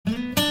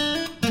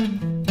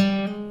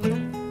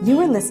You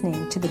are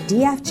listening to the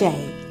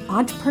DFJ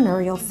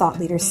Entrepreneurial Thought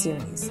Leader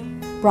Series,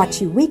 brought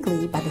to you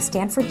weekly by the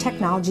Stanford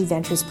Technology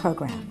Ventures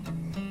Program.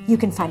 You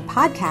can find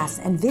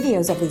podcasts and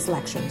videos of these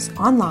lectures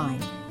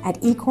online at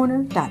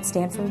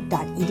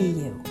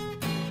ecorner.stanford.edu.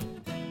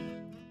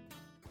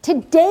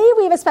 Today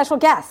we have a special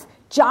guest,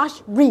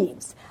 Josh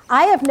Reeves.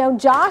 I have known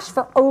Josh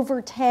for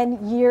over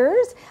 10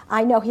 years.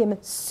 I know him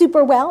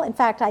super well. In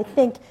fact, I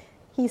think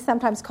he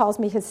sometimes calls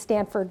me his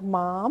Stanford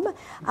mom.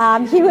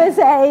 He was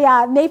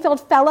a Mayfield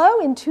Fellow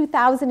in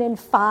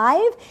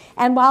 2005,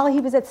 and while he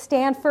was at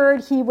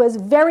Stanford, he was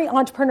very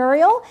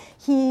entrepreneurial.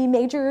 He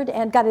majored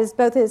and got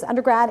both his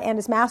undergrad and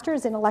his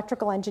master's in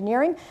electrical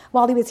engineering.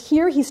 While he was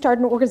here, he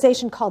started an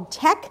organization called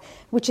TECH,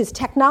 which is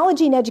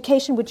Technology in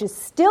Education, which is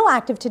still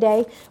active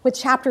today with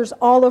chapters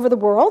all over the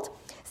world.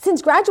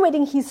 Since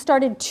graduating, he's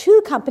started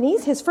 2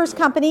 companies. His first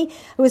company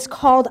was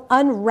called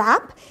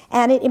Unwrap,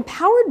 and it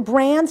empowered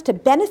brands to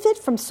benefit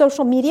from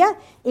social media.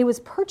 It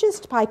was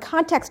purchased by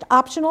Context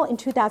Optional in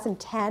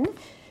 2010.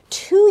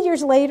 2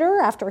 years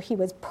later, after he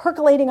was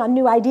percolating on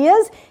new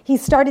ideas, he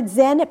started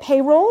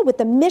ZenPayroll with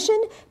the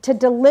mission to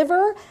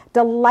deliver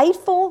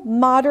delightful,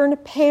 modern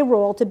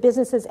payroll to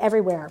businesses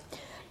everywhere.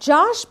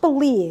 Josh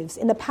believes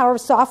in the power of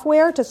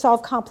software to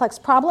solve complex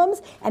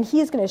problems, and he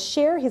is going to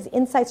share his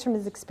insights from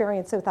his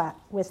experience with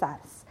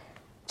us.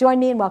 Join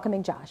me in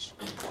welcoming Josh.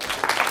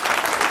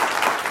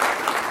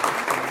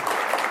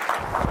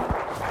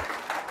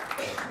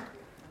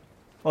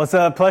 Well, it's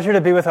a pleasure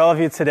to be with all of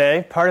you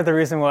today. Part of the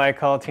reason why I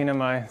call Tina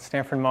my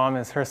Stanford mom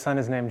is her son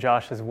is named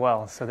Josh as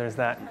well, so there's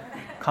that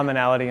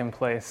commonality in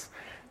place.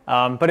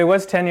 But it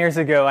was 10 years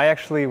ago. I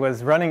actually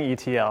was running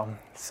ETL,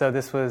 so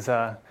this was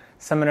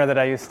seminar that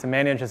I used to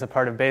manage as a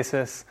part of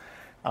Basis.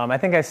 I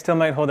think I still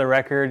might hold a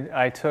record.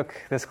 I took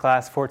this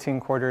class 14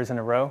 quarters in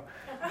a row.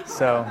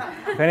 So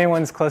if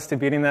anyone's close to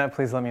beating that,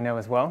 please let me know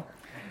as well.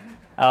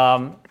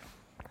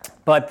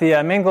 But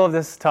the main goal of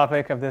this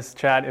topic, of this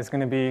chat, is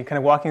going to be kind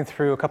of walking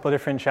through a couple of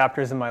different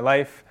chapters in my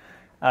life,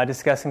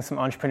 discussing some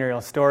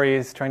entrepreneurial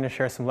stories, trying to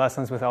share some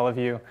lessons with all of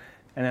you,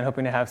 and then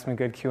hoping to have some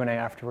good Q&A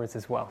afterwards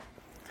as well.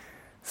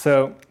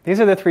 So these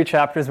are the 3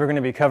 chapters we're going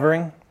to be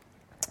covering.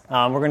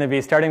 We're going to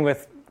be starting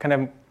with kind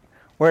of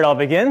where it all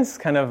begins,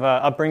 kind of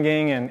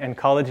upbringing and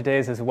college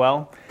days as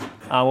well.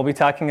 We'll be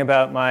talking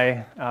about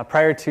my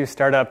prior to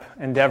startup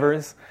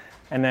endeavors,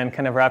 and then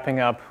kind of wrapping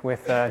up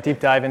with a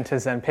deep dive into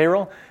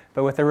ZenPayroll,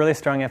 but with a really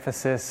strong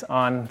emphasis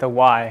on the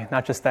why,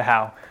 not just the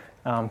how.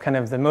 Kind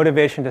of the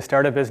motivation to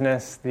start a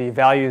business, the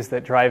values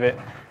that drive it,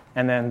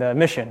 and then the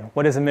mission.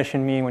 What does a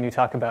mission mean when you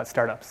talk about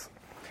startups?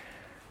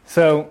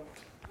 So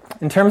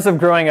in terms of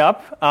growing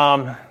up,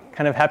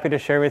 kind of happy to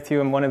share with you,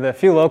 I'm one of the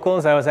few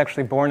locals. I was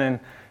actually born in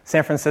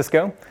San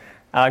Francisco.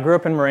 I grew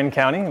up in Marin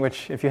County,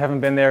 which, if you haven't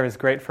been there, is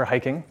great for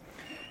hiking.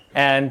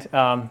 And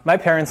my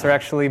parents are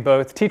actually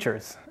both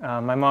teachers.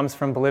 My mom's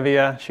from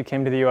Bolivia. She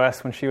came to the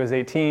U.S. when she was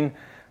 18.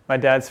 My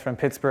dad's from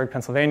Pittsburgh,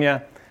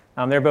 Pennsylvania.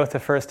 They're both the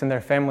first in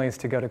their families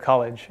to go to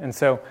college. And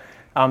so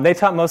they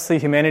taught mostly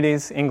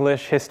humanities,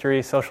 English,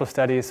 history, social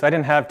studies. So I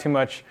didn't have too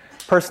much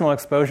personal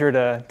exposure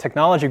to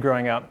technology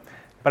growing up.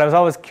 But I was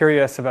always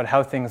curious about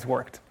how things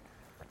worked.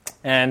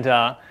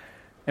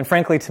 And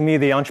frankly, to me,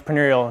 the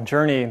entrepreneurial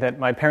journey that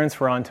my parents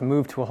were on to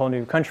move to a whole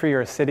new country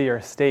or a city or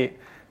a state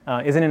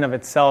is in and of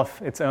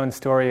itself its own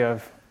story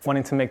of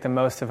wanting to make the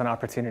most of an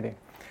opportunity.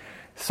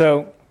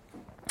 So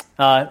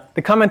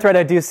the common thread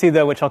I do see,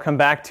 though, which I'll come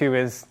back to,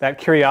 is that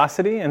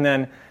curiosity and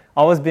then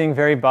always being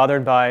very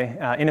bothered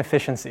by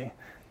inefficiency,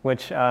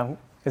 which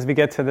as we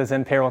get to the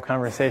ZenPayroll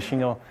conversation,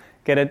 you'll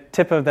get a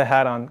tip of the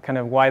hat on kind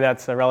of why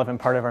that's a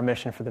relevant part of our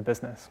mission for the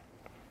business.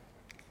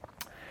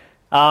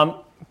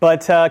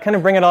 But kind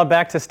of bring it all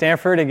back to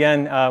Stanford.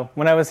 Again,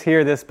 when I was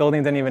here, this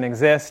building didn't even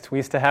exist. We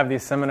used to have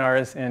these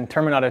seminars in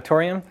Terman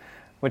Auditorium,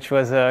 which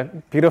was a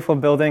beautiful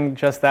building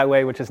just that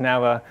way, which is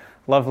now a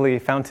lovely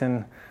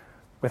fountain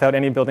without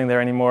any building there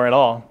anymore at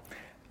all.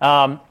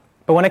 But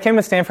when I came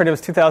to Stanford, it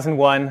was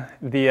 2001.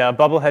 The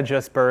bubble had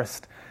just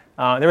burst.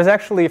 There was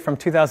actually, from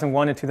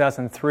 2001 to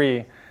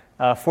 2003,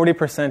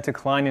 40%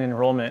 decline in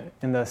enrollment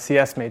in the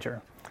CS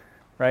major.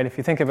 Right? If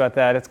you think about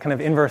that, it's kind of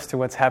inverse to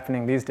what's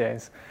happening these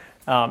days.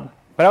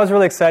 But I was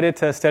really excited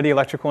to study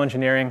electrical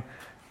engineering.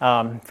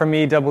 For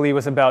me, EE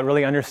was about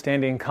really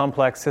understanding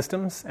complex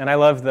systems, and I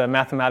love the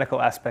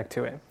mathematical aspect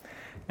to it.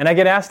 And I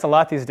get asked a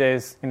lot these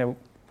days,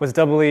 was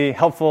EE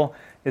helpful?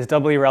 Is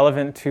EE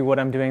relevant to what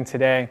I'm doing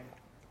today?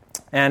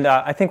 And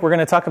I think we're going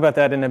to talk about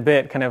that in a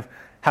bit, kind of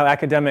how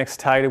academics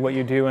tie to what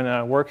you do in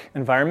a work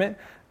environment.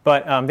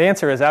 But the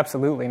answer is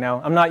absolutely.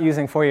 Now, I'm not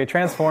using Fourier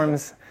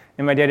transforms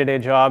in my day-to-day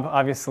job,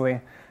 obviously.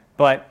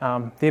 But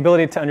the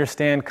ability to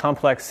understand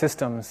complex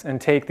systems and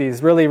take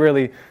these really,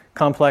 really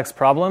complex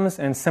problems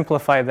and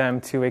simplify them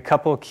to a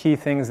couple key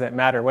things that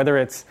matter, whether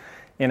it's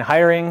in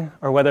hiring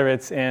or whether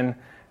it's in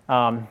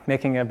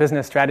making a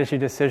business strategy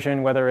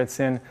decision, whether it's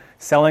in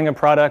selling a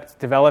product,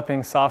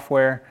 developing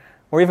software,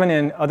 or even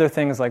in other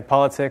things like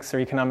politics or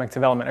economic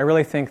development. I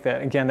really think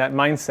that, again, that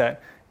mindset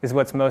is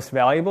what's most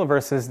valuable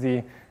versus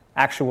the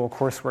actual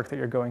coursework that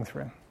you're going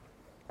through.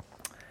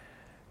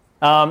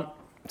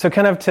 So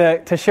kind of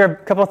to share a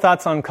couple of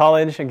thoughts on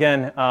college,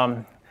 again,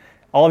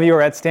 all of you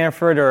are at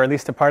Stanford or at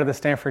least a part of the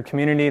Stanford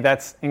community.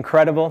 That's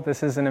incredible.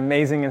 This is an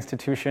amazing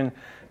institution.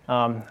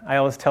 I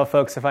always tell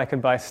folks if I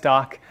could buy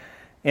stock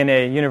in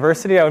a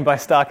university, I would buy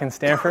stock in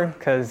Stanford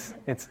because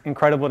it's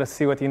incredible to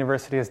see what the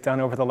university has done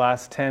over the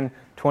last 10,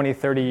 20,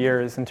 30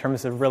 years in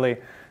terms of really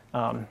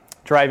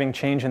driving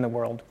change in the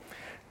world.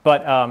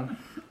 But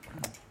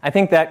I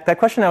think that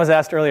question I was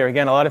asked earlier,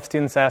 again, a lot of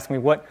students ask me,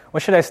 what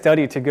should I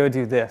study to go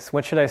do this?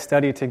 What should I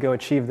study to go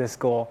achieve this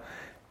goal?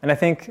 And I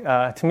think,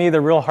 to me,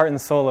 the real heart and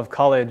soul of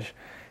college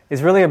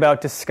is really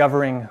about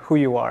discovering who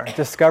you are,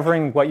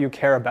 discovering what you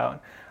care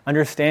about,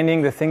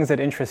 understanding the things that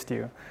interest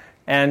you.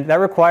 And that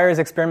requires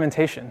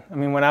experimentation. I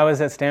mean, when I was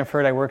at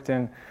Stanford, I worked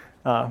in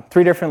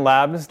 3 different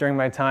labs during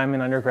my time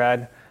in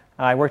undergrad.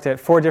 I worked at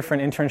 4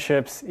 different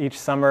internships each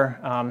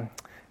summer,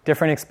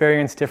 different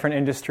experience, different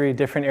industry,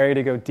 different area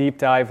to go deep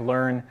dive,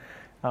 learn.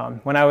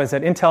 When I was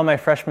at Intel my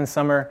freshman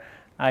summer,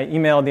 I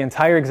emailed the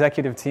entire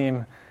executive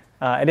team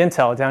at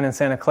Intel down in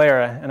Santa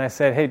Clara, and I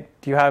said, hey,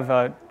 do you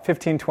have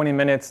 15, 20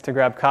 minutes to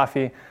grab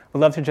coffee? We'd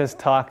love to just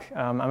talk.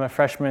 I'm a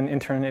freshman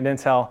intern at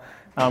Intel.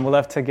 We'd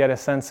love to get a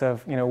sense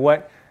of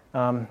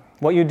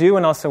what you do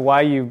and also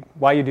why you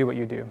do what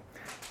you do.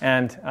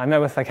 And I met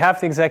with like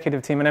half the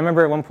executive team, and I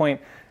remember at one point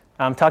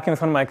talking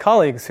with one of my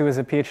colleagues who was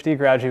a PhD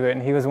graduate,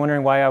 and he was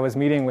wondering why I was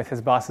meeting with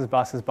his boss's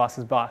boss's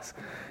boss's boss.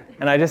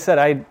 And I just said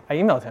I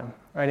emailed him.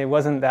 Right? It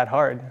wasn't that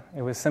hard.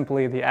 It was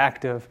simply the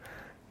act of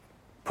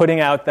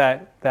putting out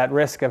that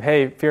risk of,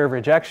 hey, fear of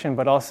rejection,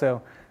 but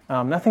also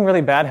nothing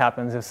really bad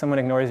happens if someone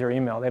ignores your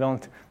email. They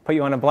don't put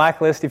you on a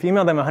blacklist. If you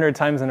email them 100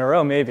 times in a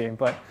row, maybe.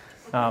 But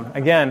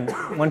again,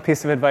 one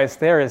piece of advice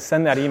there is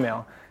send that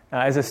email.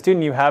 As a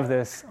student, you have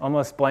this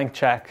almost blank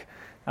check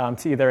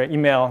to either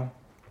email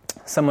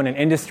someone in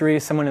industry,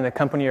 someone in the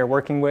company you're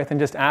working with, and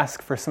just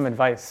ask for some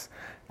advice.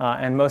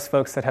 And most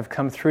folks that have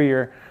come through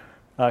your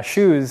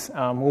shoes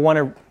will want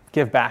to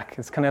give back.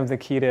 It's kind of the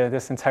key to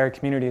this entire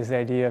community is the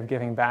idea of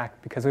giving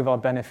back because we've all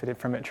benefited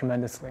from it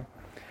tremendously.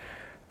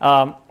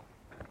 But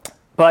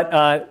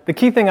the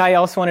key thing I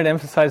also wanted to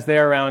emphasize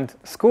there around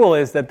school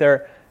is that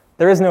there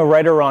is no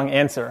right or wrong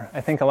answer.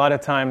 I think a lot of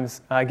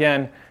times,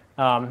 again,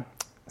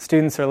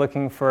 students are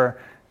looking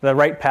for the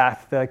right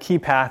path, the key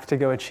path to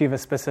go achieve a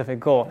specific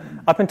goal.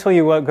 Up until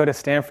you go to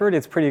Stanford,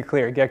 it's pretty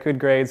clear. Get good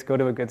grades, go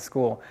to a good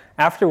school.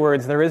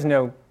 Afterwards, there is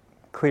no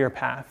clear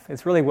path.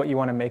 It's really what you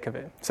want to make of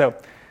it. So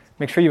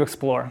make sure you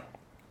explore.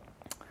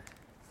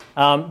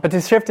 But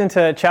to shift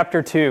into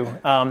chapter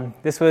 2,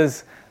 this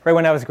was right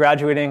when I was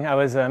graduating. I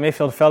was a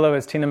Mayfield Fellow,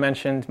 as Tina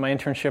mentioned. My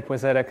internship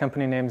was at a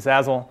company named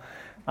Zazzle.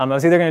 I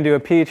was either going to do a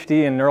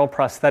PhD in neural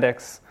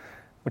prosthetics,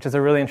 which is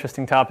a really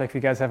interesting topic if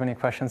you guys have any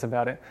questions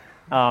about it,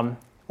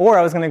 or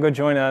I was going to go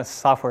join a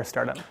software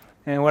startup.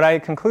 And what I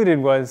concluded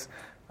was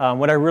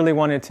what I really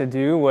wanted to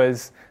do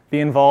was be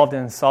involved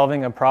in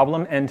solving a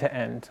problem end to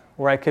end,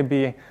 where I could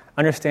be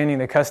understanding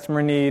the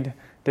customer need,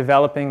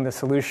 developing the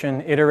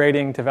solution,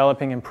 iterating,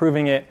 developing,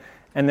 improving it,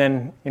 and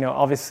then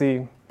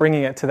obviously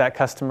bringing it to that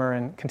customer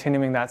and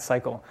continuing that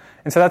cycle.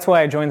 And so that's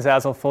why I joined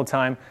Zazzle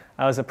full-time.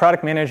 I was a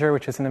product manager,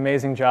 which is an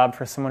amazing job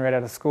for someone right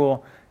out of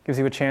school. Gives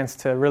you a chance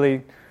to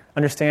really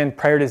understand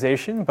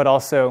prioritization, but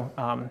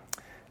also,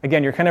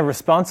 again, you're kind of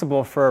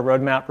responsible for a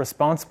roadmap,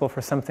 responsible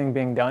for something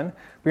being done,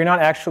 but you're not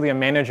actually a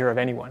manager of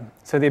anyone.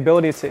 So the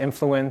ability to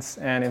influence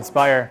and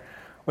inspire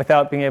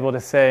without being able to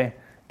say,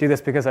 do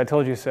this because I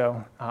told you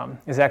so,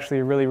 is actually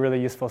a really,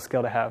 really useful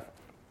skill to have.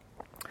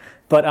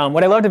 But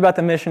what I loved about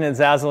the mission at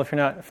Zazzle, if you're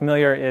not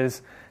familiar,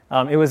 is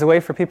it was a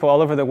way for people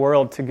all over the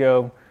world to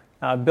go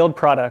build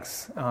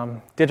products,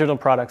 digital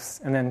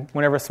products, and then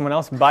whenever someone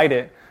else bought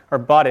it,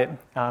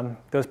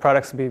 those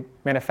products would be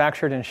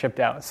manufactured and shipped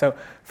out. So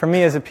for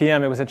me as a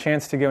PM, it was a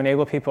chance to go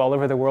enable people all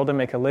over the world to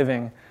make a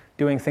living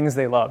doing things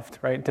they loved,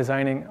 right?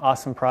 Designing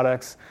awesome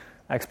products,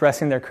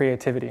 expressing their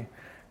creativity.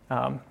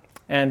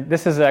 And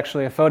this is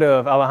actually a photo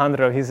of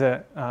Alejandro. He's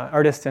an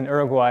artist in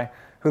Uruguay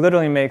who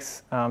literally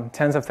makes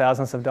tens of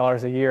thousands of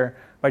dollars a year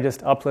by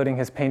just uploading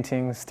his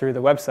paintings through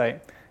the website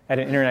at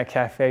an internet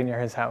cafe near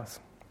his house.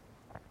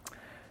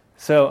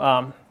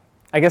 So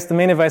I guess the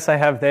main advice I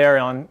have there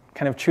on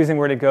kind of choosing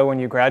where to go when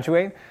you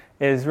graduate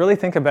is really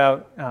think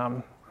about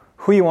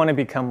who you want to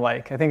become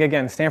like. I think,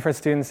 again, Stanford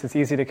students, it's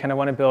easy to kind of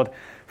want to build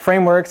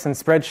frameworks and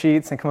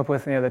spreadsheets and come up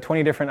with the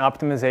 20 different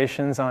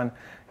optimizations on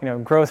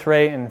growth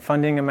rate and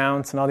funding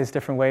amounts and all these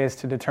different ways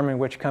to determine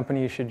which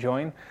company you should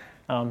join.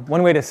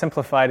 One way to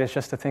simplify it is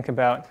just to think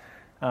about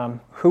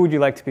who would you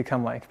like to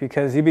become like,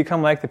 because you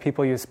become like the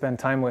people you spend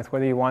time with,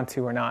 whether you want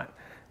to or not.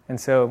 And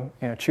so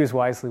choose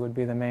wisely would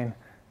be the main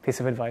piece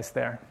of advice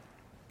there.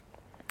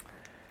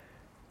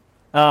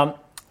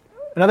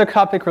 Another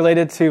topic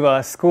related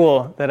to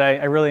school that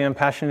I really am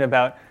passionate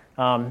about,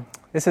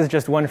 this is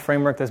just one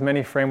framework. There's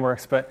many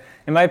frameworks, but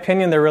in my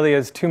opinion, there really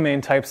is 2 main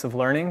types of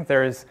learning.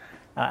 There's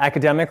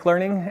academic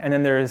learning, and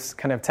then there's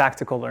kind of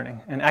tactical learning.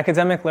 And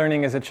academic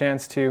learning is a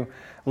chance to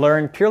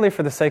learn purely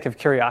for the sake of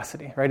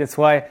curiosity, right? It's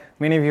why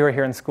many of you are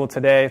here in school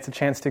today. It's a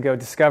chance to go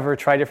discover,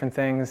 try different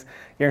things.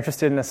 You're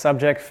interested in a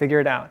subject, figure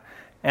it out.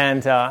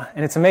 And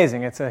it's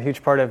amazing. It's a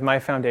huge part of my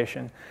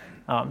foundation.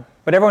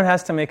 But everyone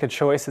has to make a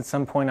choice at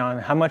some point on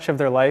how much of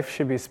their life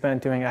should be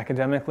spent doing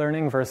academic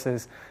learning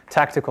versus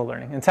tactical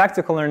learning. And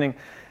tactical learning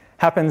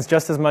happens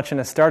just as much in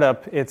a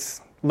startup.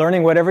 It's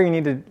learning whatever you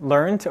need to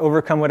learn to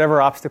overcome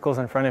whatever obstacles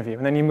in front of you.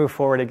 And then you move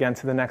forward again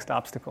to the next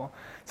obstacle.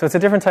 So it's a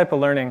different type of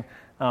learning.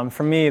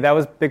 For me, that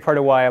was a big part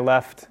of why I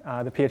left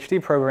the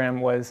PhD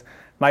program, was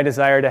my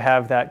desire to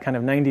have that kind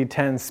of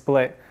 90-10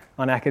 split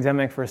on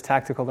academic versus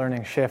tactical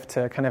learning shift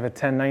to kind of a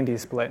 10-90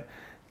 split.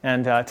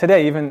 And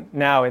today, even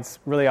now, it's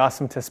really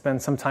awesome to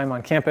spend some time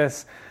on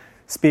campus,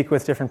 speak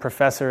with different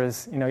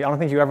professors. I don't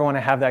think you ever want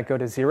to have that go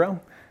to zero,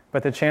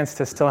 but the chance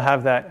to still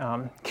have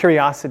that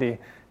curiosity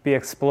be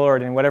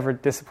explored in whatever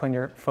discipline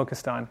you're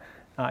focused on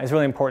is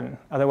really important.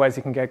 Otherwise,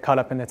 you can get caught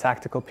up in the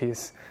tactical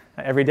piece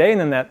every day,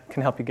 and then that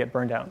can help you get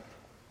burned out.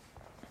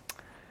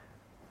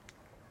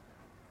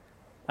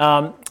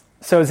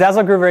 So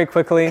Zazzle grew very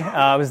quickly.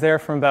 I was there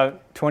from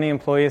about 20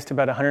 employees to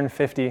about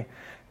 150.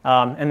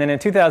 And then in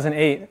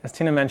 2008, as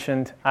Tina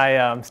mentioned,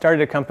 I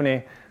started a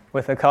company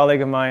with a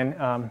colleague of mine,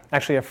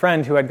 actually a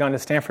friend who I'd gone to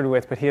Stanford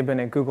with, but he had been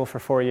at Google for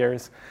 4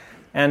 years.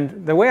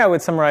 And the way I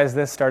would summarize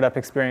this startup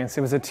experience,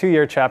 it was a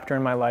 2-year chapter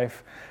in my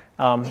life,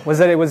 was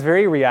that it was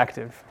very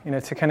reactive,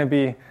 to kind of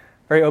be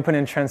very open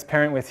and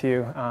transparent with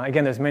you.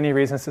 Again, there's many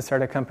reasons to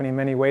start a company,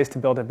 many ways to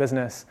build a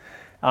business.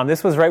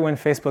 This was right when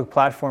Facebook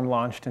Platform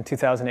launched in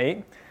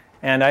 2008,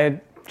 and I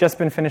had just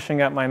been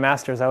finishing up my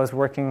master's. I was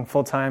working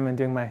full-time and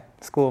doing my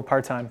school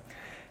part-time.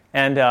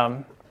 And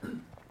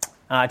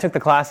I took the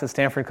class at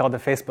Stanford called the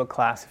Facebook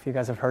class, if you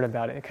guys have heard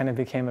about it. It kind of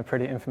became a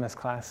pretty infamous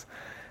class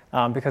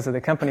because of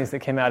the companies that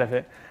came out of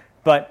it.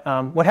 But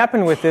what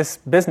happened with this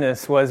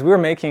business was we were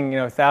making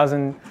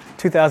 $1,000,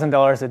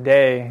 $2,000 a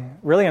day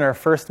really in our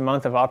first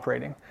month of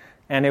operating.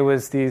 And it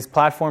was these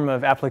platform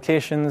of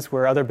applications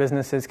where other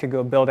businesses could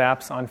go build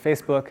apps on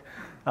Facebook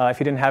if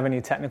you didn't have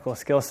any technical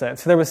skill set.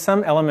 So there was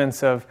some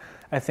elements of,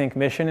 I think,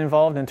 mission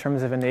involved in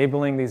terms of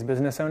enabling these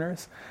business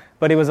owners.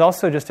 But it was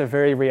also just a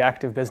very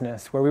reactive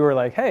business where we were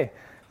like, hey,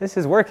 this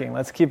is working.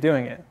 Let's keep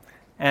doing it.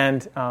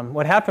 And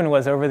what happened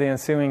was over the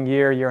ensuing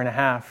year and a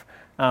half,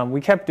 we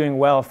kept doing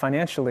well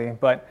financially,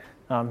 but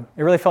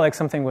it really felt like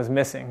something was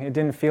missing. It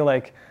didn't feel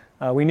like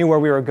we knew where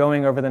we were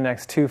going over the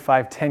next 2,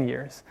 5, 10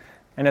 years.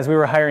 And as we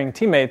were hiring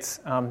teammates,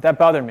 that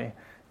bothered me,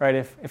 right?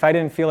 If I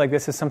didn't feel like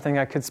this is something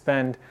I could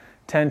spend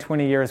 10,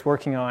 20 years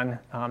working on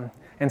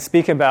and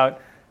speak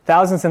about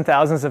thousands and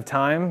thousands of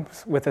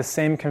times with the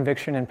same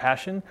conviction and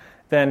passion,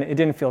 then it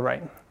didn't feel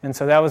right. And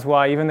so that was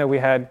why, even though we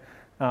had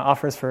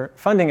offers for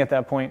funding at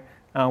that point,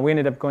 we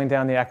ended up going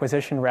down the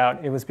acquisition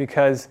route. It was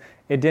because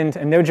it didn't,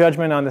 and no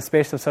judgment on the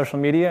space of social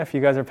media. If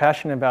you guys are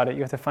passionate about it,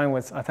 you have to find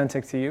what's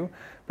authentic to you.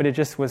 But it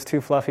just was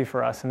too fluffy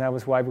for us, and that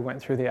was why we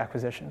went through the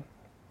acquisition.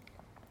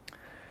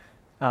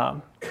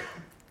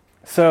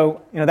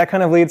 So that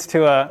kind of leads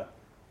to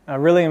a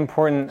really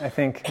important, I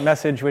think,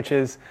 message, which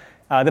is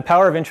the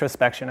power of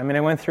introspection. I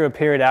went through a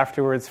period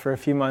afterwards for a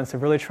few months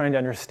of really trying to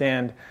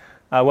understand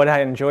what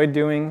I enjoyed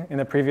doing in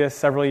the previous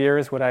several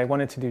years, what I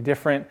wanted to do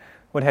different,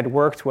 what had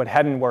worked, what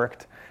hadn't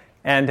worked.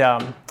 And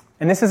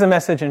this is a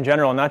message in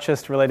general, not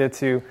just related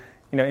to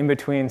in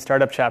between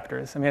startup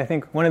chapters. I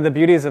think one of the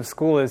beauties of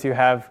school is you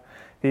have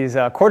these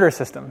quarter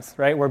systems,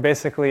 right, where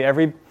basically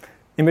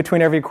in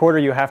between every quarter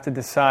you have to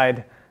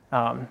decide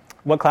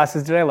what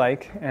classes did I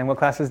like and what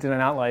classes did I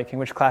not like and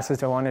which classes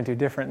do I want to do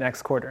different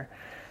next quarter.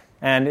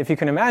 And if you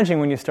can imagine,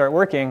 when you start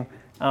working,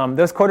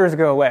 those quarters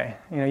go away.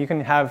 You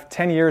can have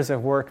 10 years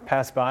of work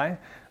pass by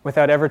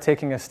without ever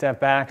taking a step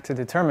back to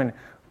determine,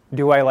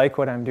 do I like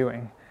what I'm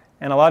doing?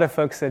 And a lot of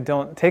folks that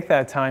don't take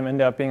that time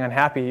end up being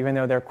unhappy, even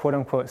though they're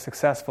quote-unquote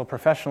successful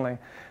professionally,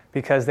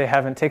 because they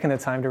haven't taken the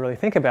time to really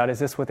think about, is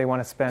this what they want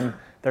to spend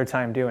their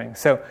time doing?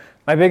 So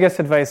my biggest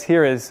advice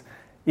here is,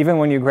 even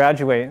when you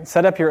graduate,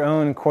 set up your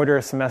own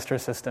quarter semester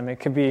system. It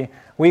could be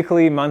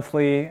weekly,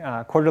 monthly,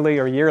 quarterly,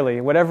 or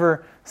yearly,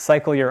 whatever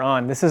cycle you're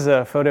on. This is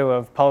a photo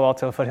of Palo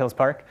Alto Foothills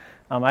Park.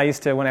 I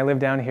used to, when I lived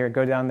down here,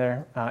 go down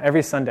there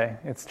every Sunday.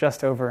 It's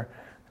just over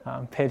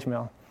Page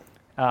Mill.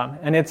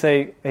 And it's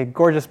a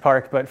gorgeous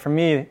park, but for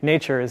me,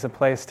 nature is a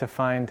place to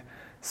find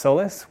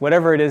solace.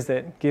 Whatever it is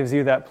that gives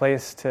you that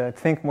place to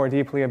think more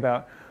deeply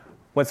about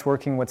what's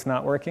working, what's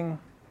not working,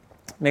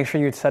 make sure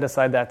you set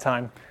aside that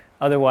time.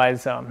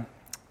 Otherwise,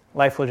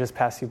 life will just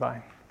pass you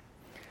by.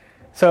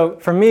 So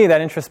for me,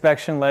 that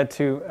introspection led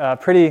to a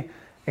pretty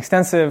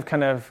extensive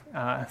kind of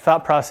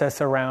thought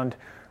process around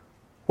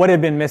what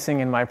had been missing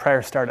in my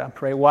prior startup,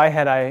 right? Why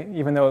had I,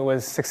 even though it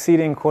was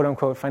succeeding, quote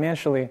unquote,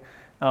 financially,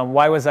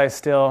 why was I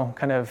still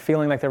kind of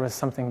feeling like there was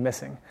something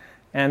missing?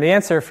 And the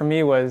answer for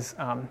me was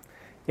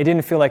it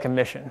didn't feel like a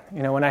mission.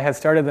 When I had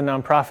started the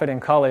nonprofit in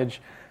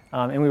college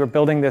and we were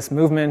building this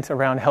movement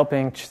around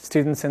helping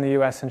students in the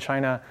US and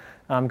China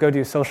go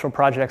do social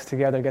projects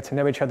together, get to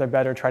know each other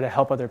better, try to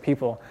help other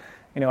people.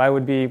 I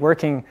would be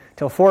working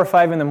till 4 or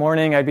 5 in the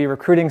morning. I'd be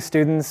recruiting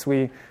students.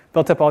 We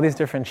built up all these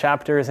different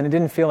chapters, and it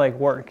didn't feel like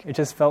work. It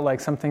just felt like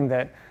something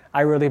that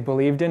I really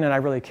believed in and I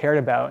really cared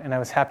about, and I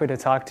was happy to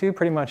talk to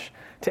pretty much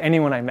to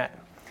anyone I met.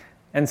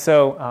 And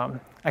so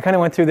I kind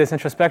of went through this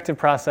introspective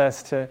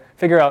process to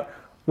figure out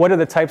what are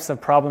the types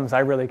of problems I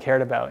really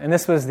cared about. And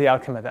this was the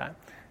outcome of that.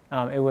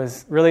 It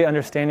was really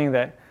understanding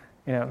that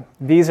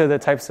these are the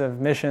types of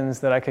missions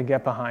that I could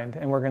get behind,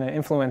 and were going to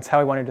influence how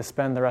I wanted to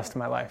spend the rest of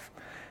my life.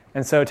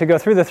 And so to go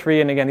through the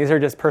three, and again, these are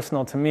just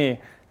personal to me,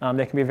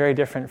 they can be very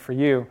different for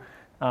you.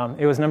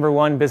 It was number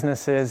one,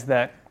 businesses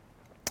that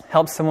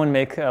help someone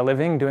make a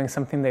living doing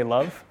something they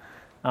love.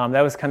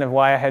 That was kind of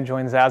why I had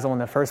joined Zazzle in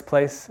the first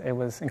place. It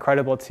was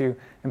incredible to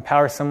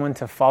empower someone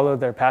to follow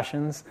their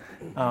passions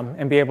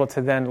and be able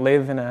to then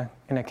live in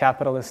a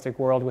capitalistic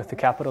world with the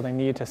capital they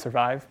need to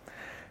survive.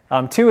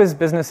 Two is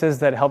businesses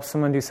that help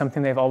someone do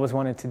something they've always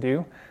wanted to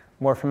do,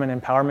 more from an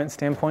empowerment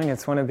standpoint.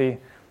 It's one of the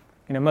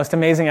most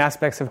amazing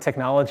aspects of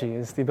technology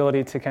is the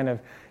ability to kind of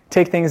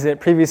take things that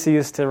previously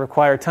used to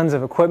require tons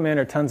of equipment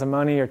or tons of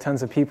money or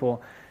tons of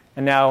people,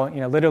 and now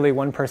literally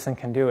one person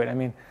can do it. I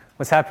mean,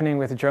 what's happening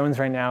with drones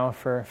right now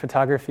for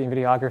photography and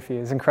videography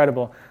is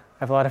incredible. I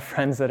have a lot of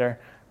friends that are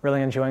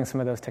really enjoying some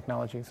of those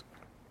technologies.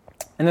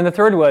 And then the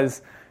third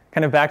was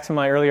kind of back to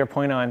my earlier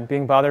point on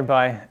being bothered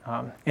by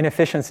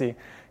inefficiency.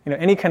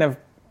 Any kind of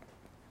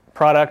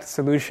product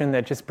solution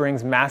that just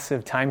brings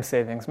massive time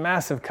savings,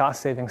 massive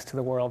cost savings to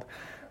the world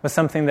was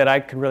something that I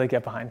could really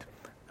get behind.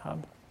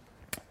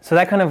 So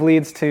that kind of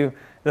leads to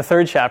the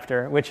third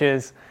chapter, which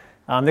is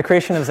the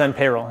creation of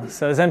ZenPayroll.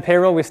 So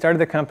ZenPayroll, we started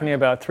the company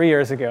about 3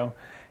 years ago,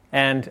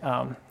 and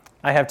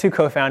I have two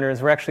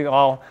co-founders. We're actually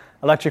all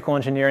electrical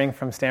engineering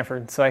from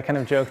Stanford, so I kind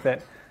of joke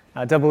that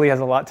Double E has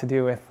a lot to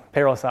do with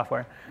payroll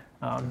software.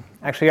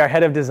 Actually, our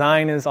head of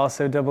design is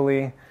also Double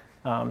E.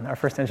 Our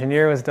first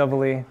engineer was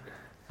Double E.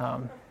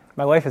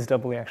 My wife is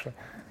Double E, actually.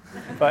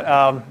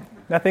 But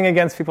nothing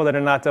against people that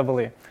are not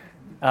Double E.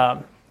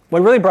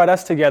 What really brought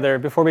us together,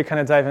 before we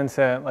kind of dive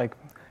into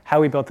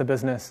how we built the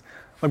business,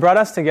 what brought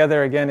us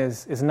together, again,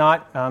 is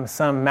not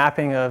some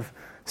mapping of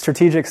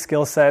strategic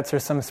skill sets or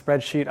some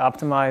spreadsheet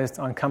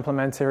optimized on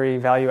complementary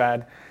value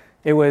add.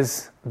 It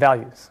was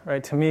values,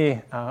 right? To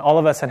me, all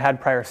of us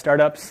had prior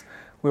startups.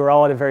 We were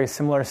all at a very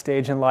similar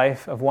stage in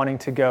life of wanting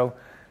to go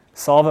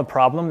solve a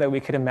problem that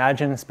we could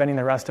imagine spending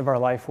the rest of our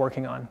life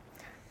working on.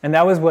 And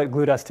that was what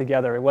glued us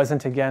together. It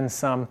wasn't, again,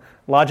 some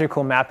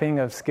logical mapping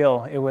of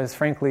skill. It was,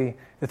 frankly,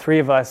 the three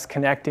of us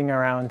connecting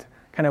around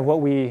kind of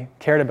what we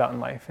cared about in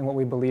life and what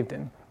we believed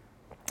in.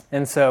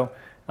 And so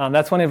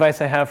that's one advice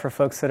I have for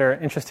folks that are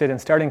interested in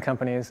starting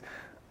companies.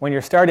 When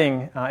you're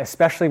starting,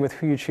 especially with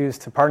who you choose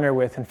to partner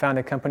with and found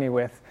a company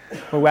with,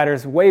 what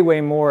matters way, way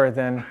more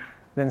than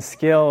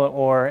skill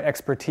or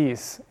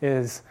expertise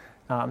is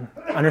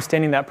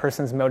understanding that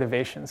person's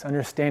motivations,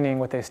 understanding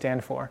what they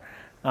stand for,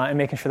 and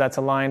making sure that's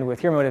aligned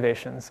with your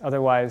motivations.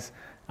 Otherwise,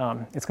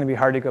 it's going to be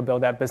hard to go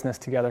build that business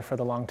together for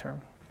the long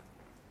term.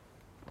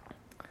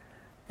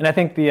 And I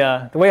think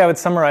the way I would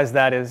summarize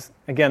that is,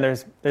 again,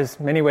 there's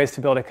many ways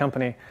to build a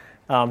company.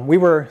 We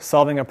were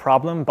solving a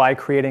problem by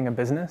creating a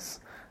business.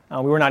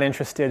 We were not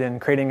interested in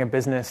creating a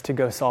business to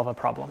go solve a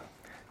problem.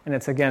 And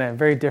it's, again, a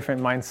very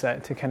different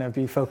mindset to kind of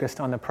be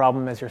focused on the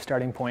problem as your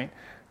starting point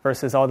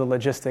versus all the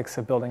logistics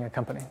of building a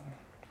company.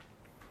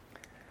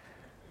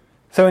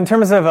 So in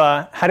terms of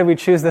how did we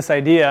choose this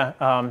idea,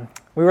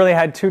 we really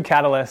had two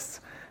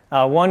catalysts.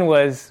 One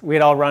was we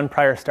had all run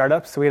prior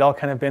startups, so we'd all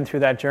kind of been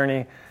through that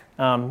journey.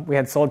 We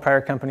had sold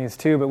prior companies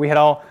too, but we had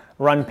all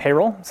run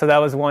payroll. So that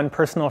was one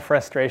personal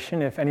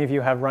frustration. If any of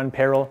you have run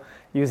payroll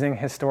using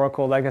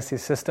historical legacy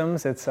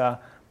systems, it's a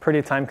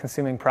pretty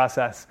time-consuming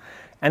process.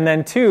 And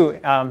then two,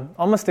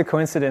 almost a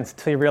coincidence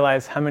until you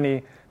realize how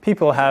many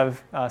people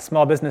have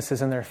small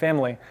businesses in their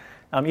family.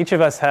 Each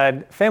of us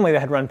had family that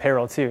had run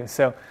payroll too.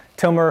 So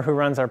Tomer, who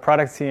runs our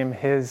product team,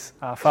 his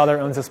father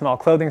owns a small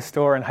clothing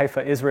store in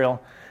Haifa, Israel,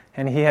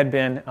 and he had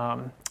been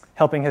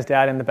helping his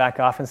dad in the back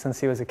office since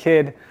he was a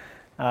kid.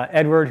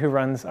 Edward, who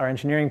runs our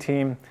engineering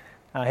team,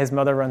 his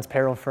mother runs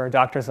payroll for a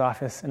doctor's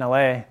office in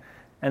LA.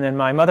 And then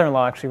my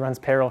mother-in-law actually runs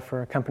payroll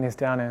for companies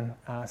down in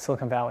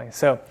Silicon Valley.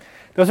 So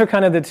those are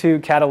kind of the two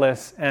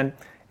catalysts. And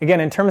again,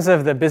 in terms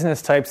of the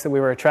business types that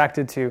we were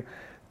attracted to,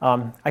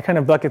 I kind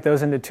of bucket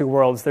those into two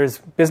worlds. There's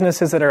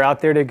businesses that are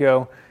out there to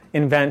go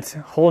invent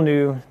whole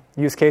new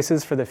use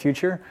cases for the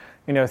future,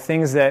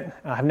 things that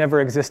have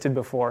never existed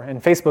before.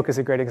 And Facebook is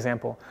a great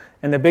example.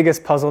 And the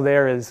biggest puzzle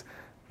there is,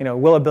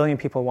 will 1 billion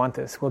people want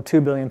this? Will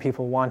 2 billion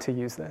people want to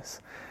use this?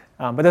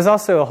 But there's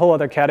also a whole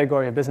other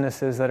category of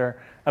businesses that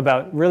are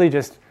about really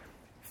just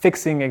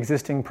fixing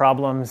existing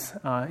problems,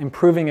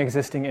 improving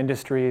existing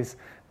industries,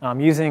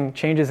 using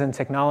changes in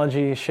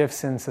technology,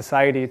 shifts in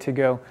society to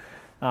go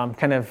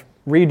kind of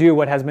redo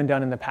what has been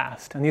done in the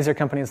past. And these are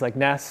companies like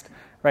Nest,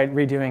 right,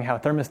 redoing how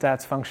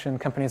thermostats function,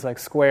 companies like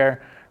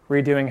Square,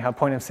 redoing how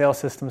point-of-sale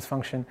systems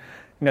function.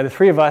 The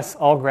three of us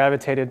all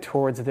gravitated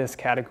towards this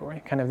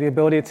category, kind of the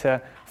ability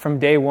to, from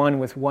day one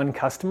with one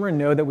customer,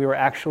 know that we were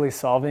actually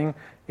solving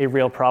a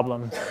real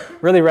problem,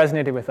 really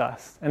resonated with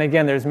us. And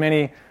again, there's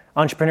many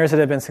entrepreneurs that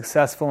have been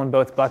successful in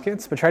both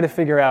buckets, but try to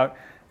figure out,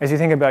 as you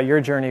think about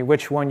your journey,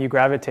 which one you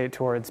gravitate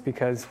towards,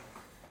 because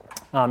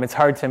it's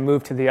hard to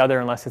move to the other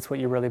unless it's what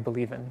you really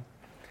believe in.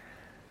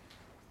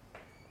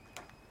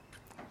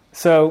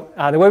 So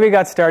the way we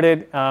got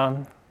started,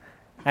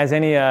 as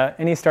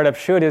any startup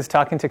should, is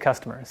talking to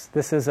customers.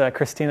 This is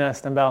Christina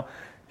Stambel.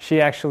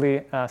 She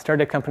actually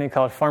started a company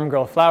called Farm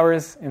Girl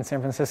Flowers in San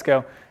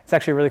Francisco. It's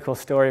actually a really cool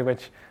story,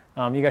 which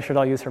you guys should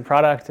all use her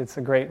product. It's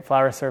a great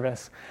flower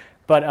service.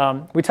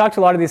 But we talked to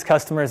a lot of these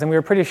customers, and we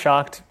were pretty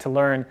shocked to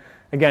learn,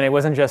 again, it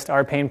wasn't just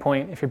our pain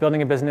point. If you're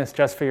building a business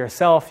just for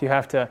yourself, you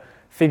have to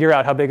figure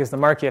out how big is the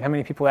market, how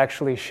many people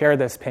actually share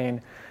this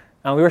pain.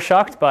 We were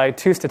shocked by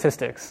two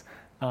statistics.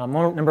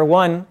 Number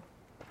one,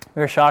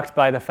 we were shocked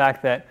by the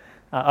fact that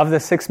of the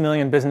 6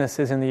 million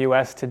businesses in the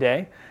U.S.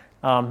 today,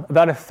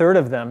 about a third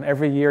of them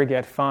every year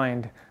get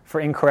fined for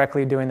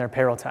incorrectly doing their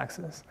payroll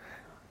taxes.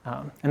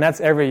 And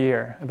that's every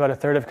year. About a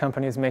third of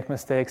companies make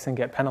mistakes and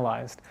get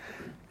penalized.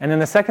 And then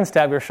the second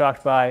stat we were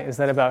shocked by is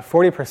that about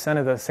 40%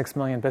 of those 6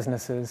 million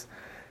businesses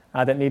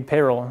that need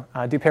payroll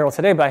do payroll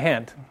today by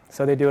hand.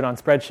 So they do it on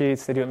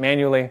spreadsheets, they do it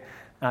manually.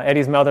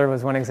 Eddie's mother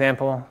was one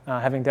example,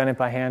 having done it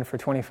by hand for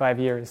 25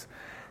 years.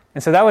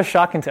 And so that was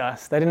shocking to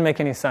us. That didn't make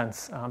any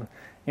sense.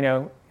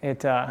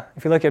 If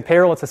you look at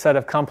payroll, it's a set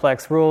of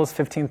complex rules,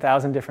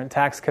 15,000 different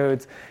tax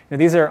codes.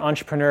 These are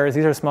entrepreneurs,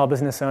 these are small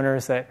business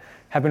owners that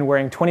have been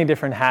wearing 20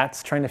 different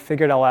hats, trying to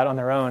figure it all out on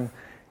their own.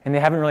 And they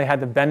haven't really had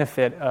the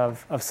benefit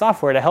of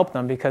software to help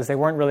them because they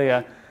weren't really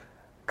a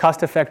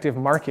cost-effective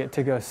market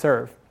to go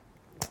serve.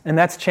 And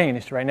that's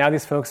changed. Right now,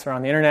 these folks are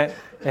on the internet.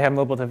 They have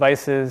mobile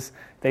devices.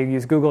 They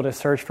use Google to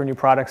search for new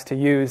products to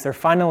use. They're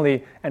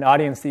finally an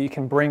audience that you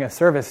can bring a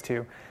service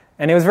to.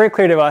 And it was very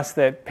clear to us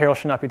that payroll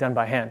should not be done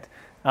by hand.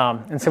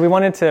 And so we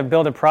wanted to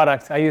build a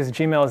product. I use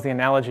Gmail as the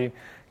analogy.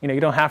 You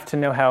don't have to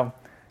know how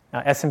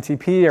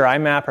SMTP or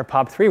IMAP or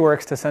POP3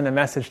 works to send a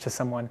message to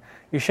someone.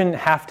 You shouldn't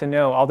have to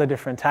know all the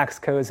different tax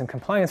codes and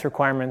compliance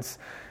requirements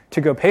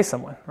to go pay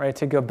someone, right?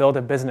 To go build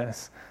a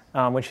business,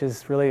 which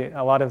is really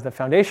a lot of the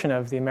foundation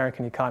of the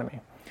American economy.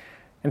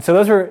 And so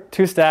those were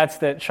two stats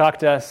that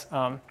shocked us.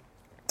 And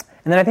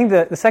then I think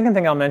the second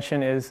thing I'll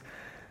mention is,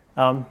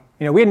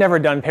 we had never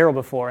done payroll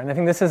before. And I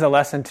think this is a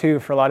lesson, too,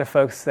 for a lot of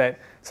folks that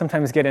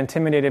sometimes get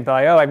intimidated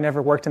by, I've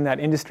never worked in that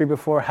industry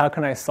before. How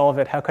can I solve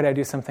it? How could I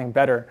do something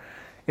better?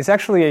 It's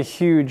actually a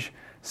huge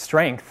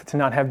strength to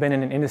not have been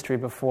in an industry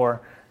before,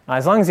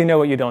 as long as you know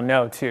what you don't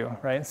know, too,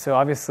 right? So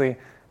obviously,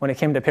 when it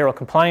came to payroll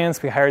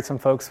compliance, we hired some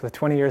folks with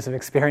 20 years of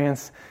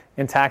experience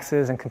in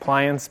taxes and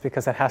compliance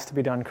because that has to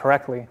be done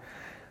correctly.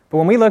 But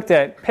when we looked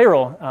at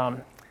payroll,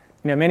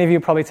 many of you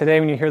probably today,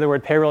 when you hear the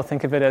word payroll,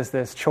 think of it as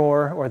this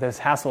chore or this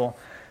hassle,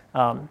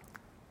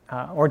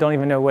 or don't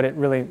even know what it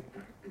really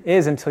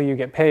is until you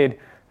get paid.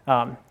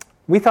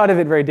 We thought of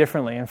it very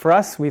differently. And for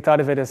us, we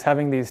thought of it as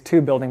having these two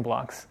building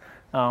blocks.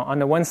 On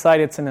the one side,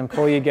 it's an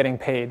employee getting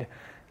paid.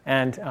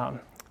 And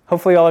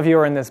hopefully all of you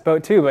are in this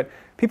boat too, but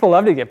people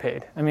love to get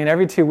paid. I mean,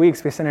 every 2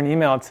 weeks, we send an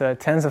email to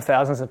tens of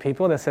thousands of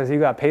people that says, you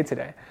got paid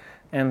today.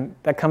 And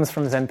that comes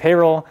from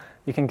ZenPayroll.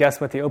 You can guess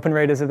what the open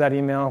rate is of that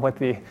email, what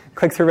the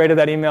click-through rate of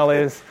that email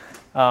is.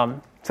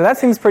 So that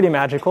seems pretty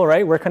magical,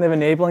 right? We're kind of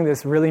enabling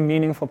this really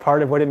meaningful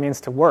part of what it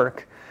means to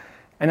work.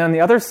 And on the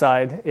other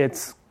side,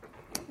 it's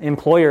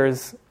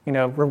employers,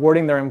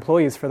 rewarding their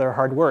employees for their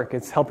hard work.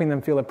 It's helping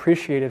them feel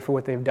appreciated for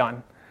what they've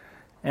done.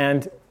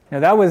 And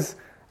that was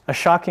a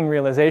shocking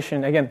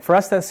realization. Again, for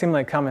us, that seemed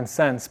like common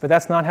sense, but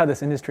that's not how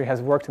this industry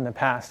has worked in the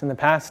past. In the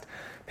past,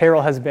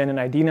 payroll has been an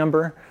ID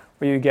number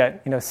where you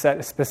get, set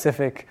a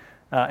specific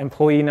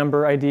employee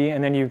number ID,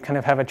 and then you kind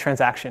of have a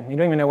transaction. You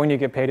don't even know when you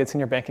get paid. It's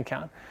in your bank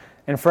account.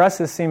 And for us,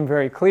 this seemed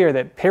very clear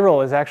that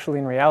payroll is actually,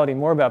 in reality,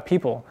 more about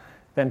people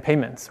than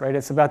payments, right?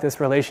 It's about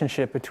this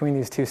relationship between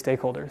these two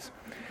stakeholders.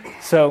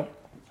 So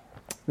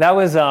that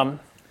was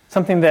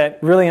something that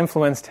really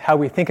influenced how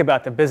we think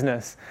about the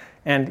business.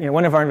 And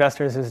one of our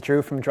investors is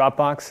Drew from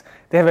Dropbox.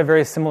 They have a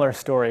very similar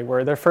story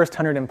where their first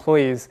 100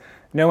 employees,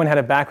 no one had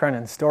a background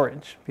in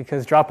storage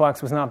because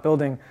Dropbox was not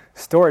building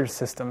storage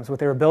systems. What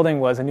they were building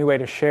was a new way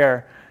to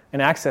share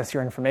and access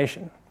your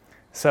information.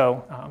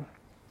 So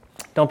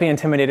don't be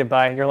intimidated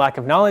by your lack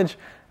of knowledge.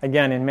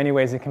 Again, in many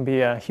ways, it can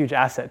be a huge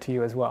asset to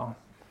you as well.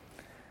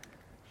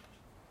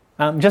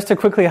 Just to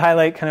quickly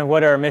highlight kind of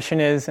what our mission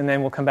is, and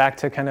then we'll come back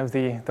to kind of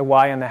the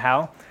why and the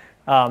how.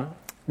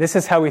 This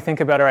is how we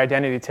think about our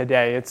identity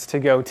today. It's to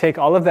go take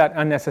all of that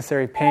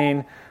unnecessary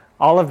pain,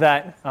 all of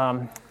that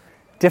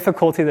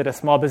difficulty that a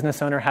small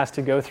business owner has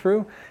to go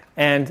through,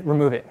 and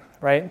remove it,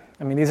 right?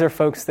 I mean, these are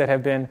folks that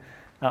have been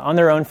on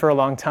their own for a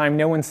long time.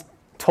 No one's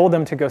told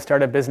them to go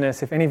start a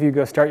business. If any of you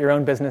go start your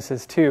own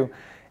businesses too,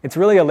 it's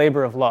really a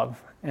labor of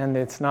love, and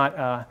it's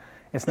not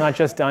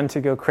just done to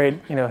go create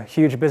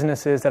huge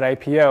businesses that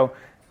IPO.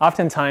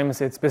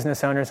 Oftentimes, it's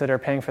business owners that are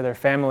paying for their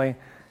family,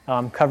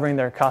 covering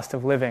their cost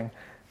of living,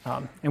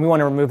 and we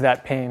want to remove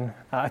that pain.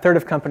 A third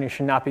of companies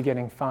should not be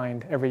getting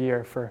fined every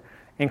year for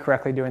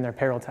incorrectly doing their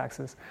payroll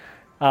taxes.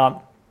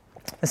 The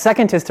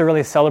second is to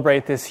really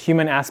celebrate this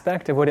human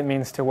aspect of what it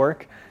means to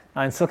work.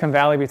 In Silicon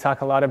Valley, we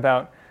talk a lot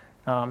about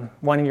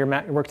wanting your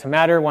work to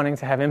matter, wanting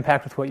to have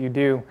impact with what you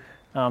do.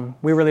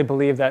 We really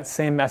believe that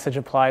same message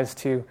applies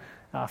to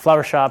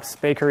flower shops,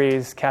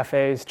 bakeries,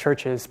 cafes,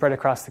 churches spread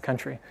across the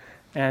country.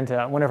 And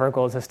one of our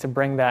goals is to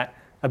bring that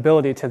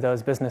ability to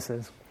those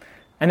businesses.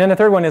 And then the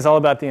third one is all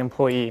about the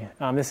employee.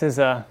 This is,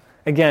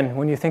 again,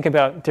 when you think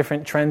about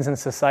different trends in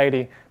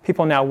society,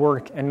 people now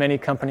work in many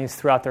companies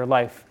throughout their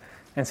life.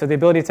 And so the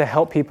ability to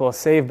help people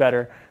save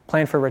better,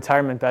 plan for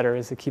retirement better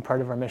is a key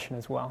part of our mission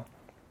as well.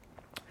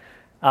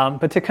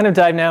 But to kind of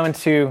dive now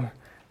into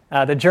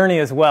the journey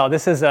as well,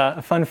 this is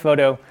a fun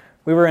photo.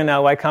 We were in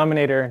Y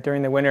Combinator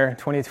during the winter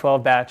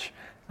 2012 batch,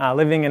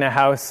 living in a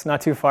house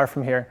not too far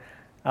from here.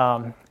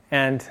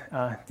 And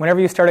whenever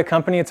you start a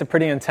company, it's a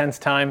pretty intense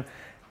time.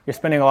 You're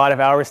spending a lot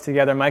of hours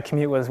together. My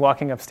commute was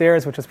walking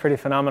upstairs, which was pretty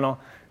phenomenal.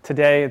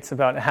 Today, it's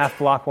about a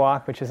half-block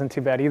walk, which isn't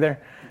too bad either.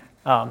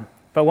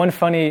 But one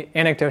funny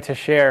anecdote to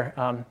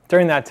share,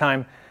 during that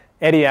time,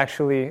 Eddie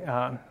actually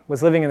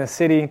was living in the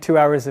city. 2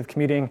 hours of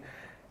commuting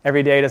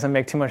every day doesn't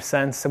make too much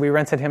sense, so we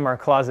rented him our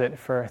closet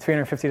for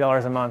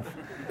 $350 a month.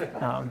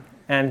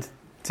 And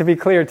to be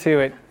clear, too,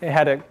 it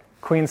had a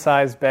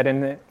queen-size bed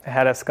in it. It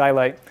had a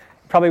skylight.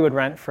 Probably would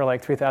rent for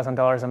like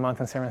 $3,000 a month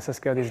in San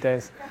Francisco these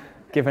days,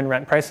 given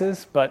rent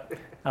prices. But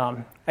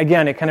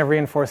again, it kind of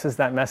reinforces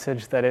that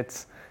message that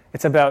it's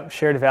about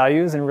shared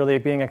values and really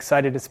being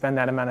excited to spend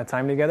that amount of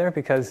time together,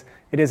 because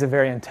it is a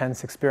very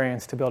intense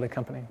experience to build a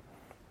company.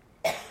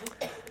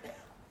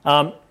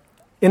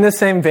 In the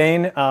same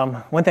vein,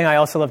 one thing I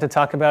also love to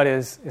talk about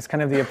is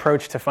kind of the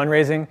approach to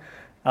fundraising.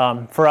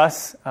 For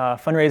us,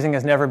 fundraising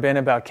has never been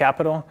about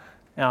capital.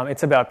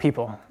 It's about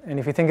people. And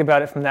if you think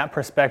about it from that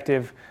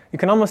perspective, you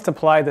can almost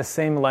apply the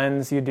same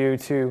lens you do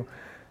to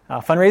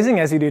fundraising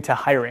as you do to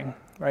hiring,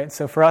 right?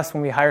 So for us,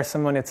 when we hire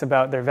someone, it's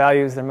about their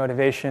values, their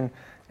motivation,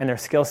 and their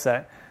skill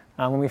set.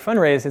 When we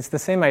fundraise, it's the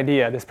same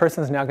idea. This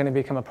person is now going to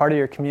become a part of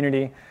your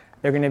community.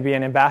 They're going to be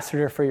an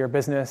ambassador for your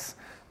business.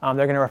 They're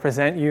going to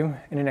represent you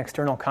in an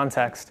external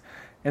context.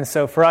 And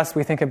so for us,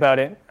 we think about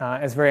it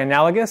as very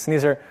analogous. And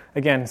these are,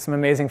 again, some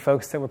amazing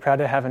folks that we're proud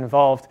to have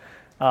involved.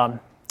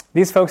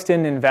 These folks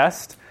didn't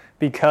invest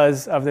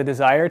because of the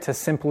desire to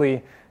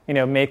simply,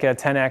 make a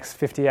 10x,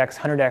 50x,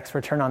 100x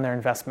return on their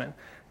investment.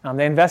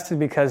 They invested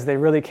because they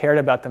really cared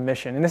about the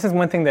mission. And this is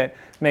one thing that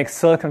makes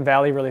Silicon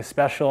Valley really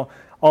special.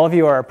 All of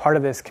you are a part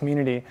of this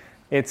community.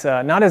 It's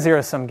not a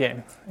zero-sum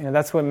game.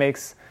 That's what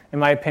makes, in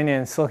my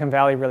opinion, Silicon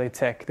Valley really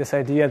tick. This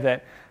idea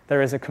that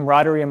there is a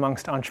camaraderie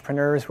amongst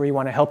entrepreneurs where you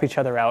want to help each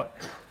other out.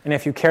 And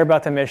if you care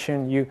about the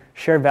mission, you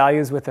share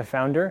values with the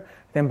founder,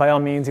 then by all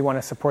means you want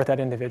to support that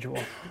individual.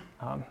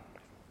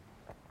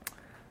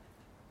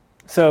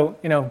 So,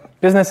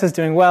 business is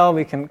doing well.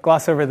 We can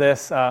gloss over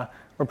this.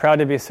 We're proud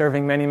to be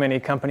serving many, many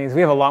companies.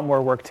 We have a lot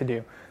more work to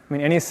do.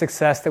 Any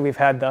success that we've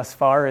had thus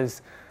far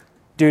is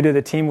due to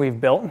the team we've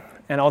built,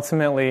 and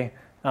ultimately,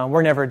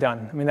 we're never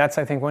done. That's,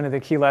 I think, one of the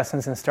key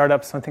lessons in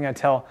startups. Something I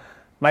tell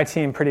my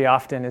team pretty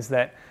often is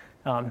that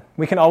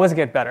we can always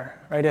get better,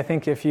 right? I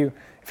think if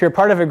you're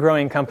part of a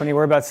growing company,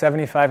 we're about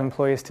 75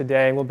 employees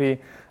today. We'll be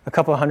a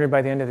couple hundred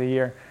by the end of the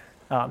year.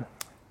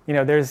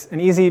 There's an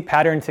easy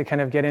pattern to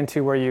kind of get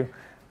into where you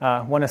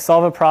want to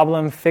solve a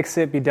problem, fix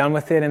it, be done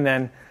with it, and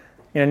then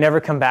never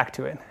come back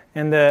to it.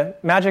 And the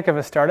magic of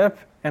a startup,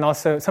 and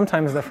also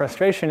sometimes the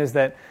frustration, is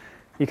that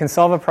you can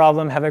solve a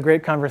problem, have a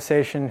great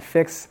conversation,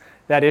 fix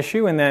that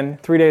issue, and then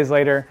 3 days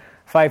later,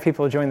 5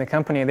 people join the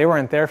company. They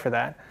weren't there for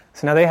that.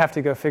 So now they have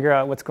to go figure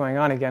out what's going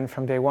on again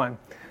from day one.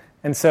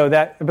 And so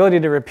that ability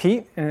to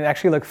repeat and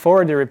actually look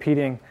forward to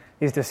repeating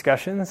these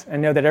discussions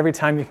and know that every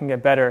time you can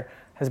get better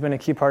has been a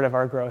key part of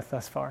our growth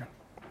thus far.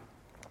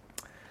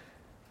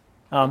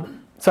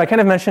 So I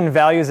kind of mentioned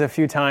values a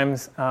few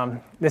times.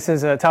 This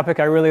is a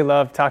topic I really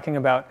love talking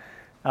about.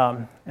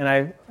 And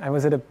I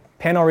was at a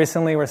panel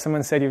recently where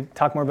someone said you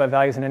talk more about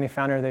values than any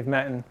founder they've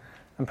met, and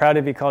I'm proud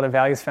to be called a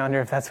values founder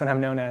if that's what I'm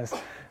known as.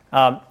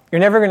 You're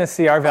never going to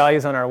see our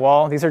values on our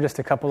wall. These are just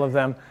a couple of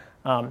them.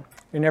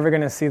 You're never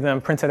going to see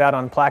them printed out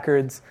on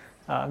placards.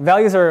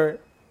 Values are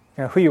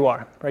who you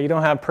are, right? You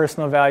don't have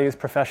personal values,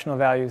 professional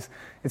values.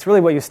 It's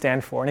really what you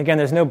stand for. And again,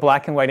 there's no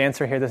black and white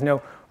answer here. There's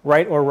no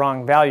right or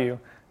wrong value.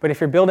 But if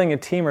you're building a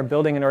team or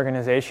building an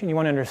organization, you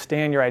want to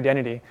understand your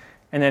identity.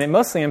 And then it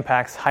mostly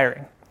impacts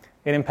hiring.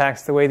 It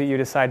impacts the way that you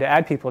decide to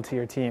add people to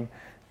your team.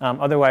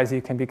 Otherwise,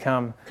 you can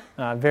become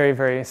very,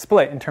 very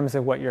split in terms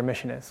of what your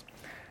mission is.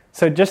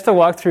 So just to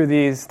walk through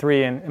these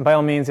three, and by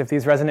all means, if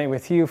these resonate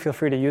with you, feel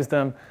free to use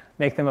them,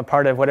 make them a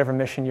part of whatever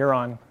mission you're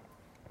on.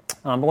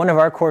 But one of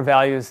our core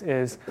values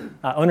is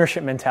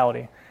ownership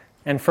mentality.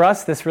 And for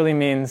us, this really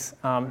means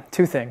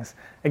two things.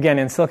 Again,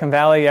 in Silicon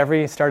Valley,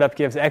 every startup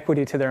gives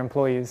equity to their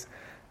employees.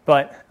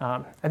 But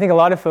I think a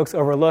lot of folks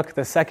overlook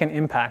the second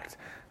impact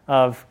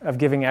of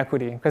giving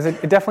equity, because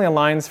it definitely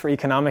aligns for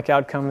economic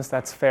outcomes,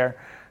 that's fair.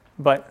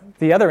 But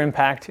the other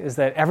impact is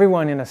that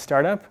everyone in a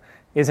startup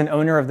is an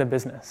owner of the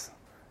business,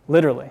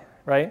 literally,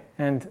 right?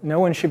 And no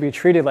one should be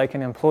treated like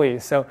an employee.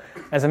 So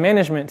as a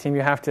management team,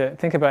 you have to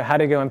think about how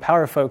to go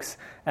empower folks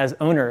as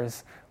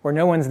owners, where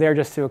no one's there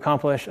just to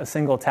accomplish a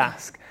single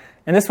task.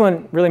 And this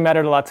one really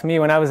mattered a lot to me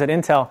when I was at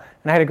Intel,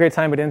 and I had a great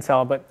time at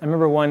Intel, but I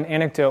remember one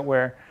anecdote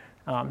where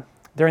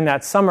during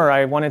that summer,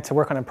 I wanted to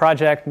work on a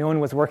project. No one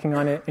was working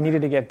on it. It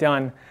needed to get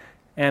done.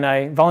 and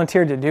I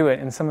volunteered to do it,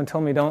 and someone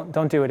told me,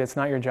 don't do it, it's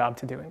not your job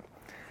to do it.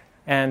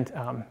 And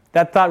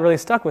that thought really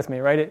stuck with me,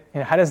 right?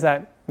 How does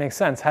that make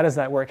sense? How does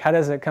that work? How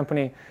does a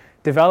company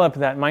develop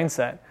that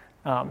mindset?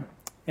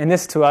 And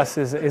this, to us,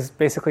 is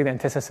basically the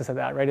antithesis of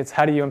that, right? It's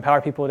how do you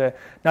empower people to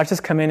not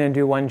just come in and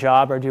do one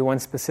job or do one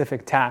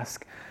specific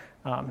task,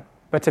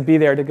 but to be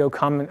there to go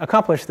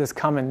accomplish this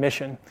common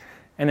mission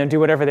and then do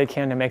whatever they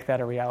can to make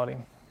that a reality.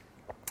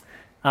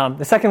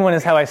 The second one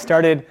is how I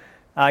started.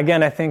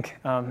 Again, I think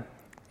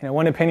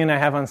one opinion I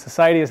have on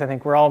society is I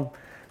think we're all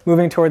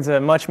moving towards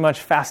a much, much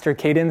faster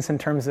cadence in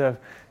terms of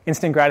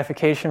instant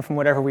gratification from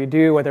whatever we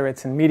do, whether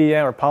it's in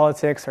media or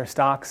politics or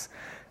stocks.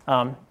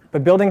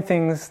 But building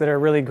things that are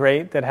really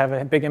great, that have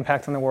a big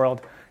impact on the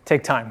world,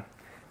 take time.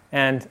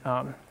 And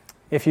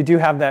if you do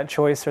have that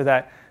choice or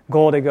that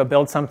goal to go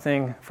build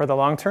something for the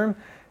long term,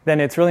 then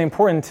it's really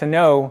important to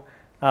know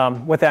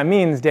what that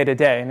means day to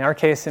day. In our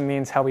case, it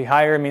means how we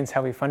hire, it means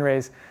how we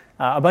fundraise,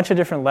 a bunch of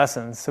different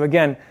lessons. So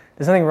again,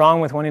 there's nothing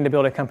wrong with wanting to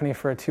build a company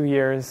for 2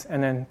 years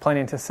and then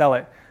planning to sell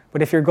it.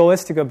 But if your goal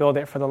is to go build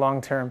it for the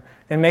long term,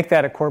 then make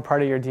that a core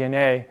part of your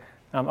DNA.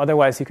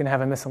 Otherwise, you can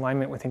have a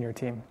misalignment within your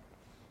team.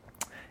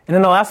 And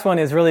then the last one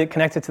is really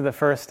connected to the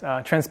first,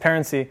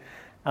 transparency.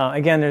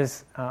 Again,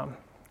 there's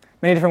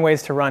many different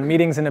ways to run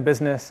meetings in a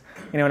business.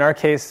 In our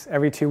case,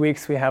 every 2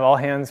 weeks we have all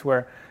hands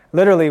where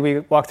literally we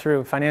walk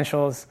through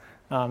financials,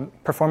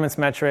 performance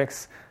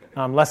metrics,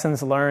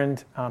 lessons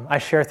learned. I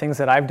share things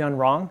that I've done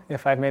wrong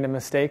if I've made a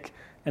mistake,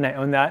 and I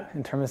own that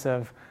in terms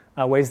of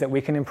ways that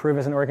we can improve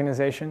as an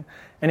organization.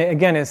 And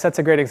it sets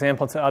a great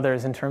example to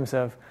others in terms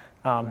of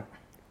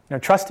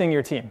trusting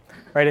your team,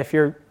 right? If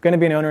you're going to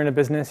be an owner in a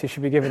business, you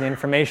should be given the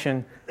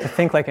information to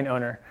think like an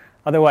owner.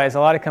 Otherwise, a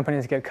lot of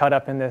companies get caught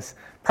up in this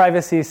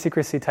privacy,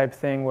 secrecy type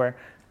thing where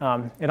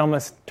it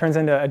almost turns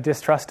into a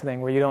distrust thing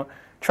where you don't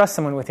trust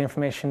someone with the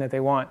information that they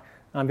want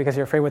because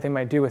you're afraid what they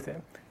might do with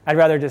it. I'd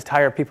rather just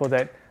hire people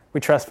that we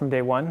trust from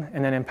day one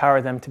and then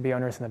empower them to be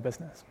owners in the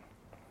business.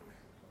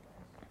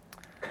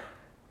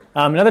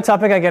 Another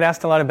topic I get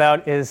asked a lot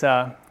about is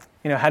how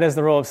does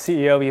the role of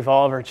CEO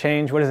evolve or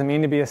change? What does it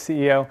mean to be a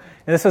CEO?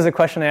 And this was a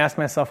question I asked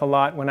myself a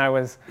lot when I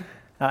was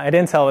at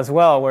Intel as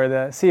well, where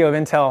the CEO of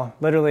Intel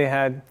literally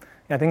had,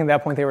 I think at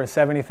that point they were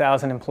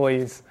 70,000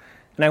 employees.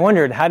 And I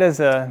wondered, how does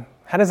a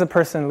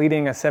person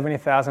leading a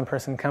 70,000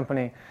 person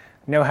company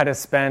know how to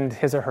spend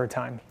his or her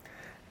time?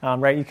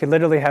 Right? You could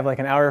literally have like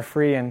an hour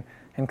free and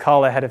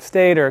call a head of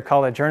state or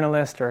call a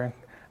journalist or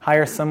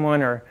hire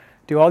someone or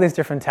do all these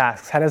different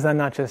tasks. How does that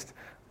not just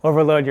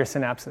overload your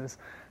synapses?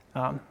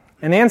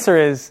 And the answer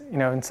is,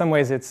 in some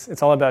ways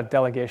it's all about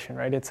delegation,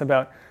 right? It's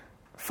about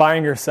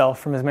firing yourself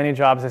from as many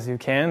jobs as you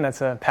can.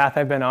 That's a path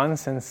I've been on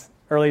since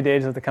early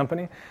days of the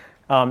company.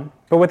 But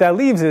what that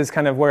leaves is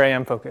kind of where I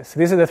am focused. So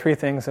these are the 3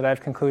 things that I've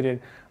concluded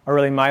are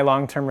really my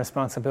long-term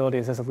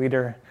responsibilities as a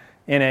leader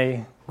in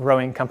a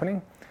growing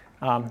company.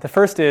 The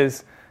first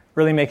is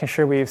really making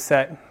sure we've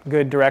set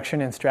good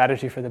direction and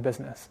strategy for the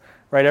business,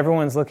 right?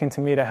 Everyone's looking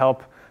to me to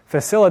help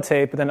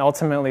facilitate, but then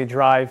ultimately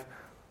drive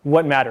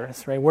what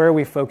matters, right? Where are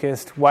we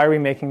focused? Why are we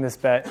making this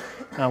bet?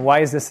 Why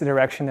is this the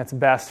direction that's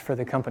best for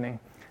the company?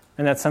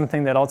 And that's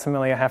something that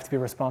ultimately I have to be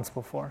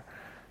responsible for.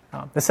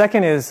 The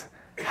second is,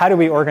 how do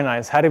we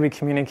organize? How do we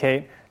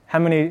communicate? How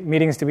many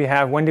meetings do we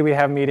have? When do we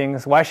have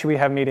meetings? Why should we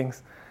have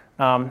meetings?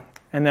 And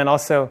then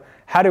also,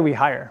 how do we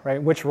hire,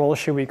 right? Which roles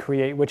should we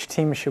create? Which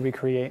teams should we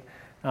create?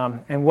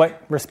 And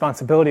what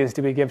responsibilities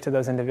do we give to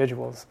those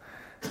individuals?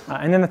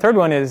 And then the third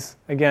one is,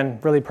 again,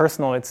 really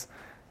personal.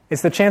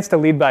 It's the chance to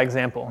lead by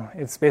example.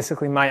 It's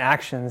basically my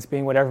actions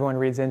being what everyone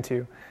reads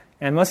into.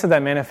 And most of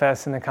that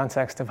manifests in the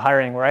context of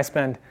hiring, where I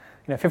spend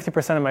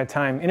 50% of my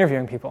time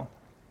interviewing people.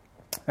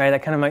 Right?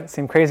 That kind of might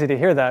seem crazy to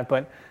hear that,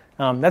 but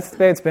that's the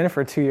way it's been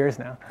for 2 years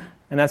now.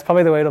 And that's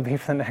probably the way it'll be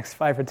for the next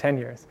 5 or 10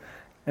 years.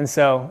 And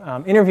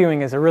so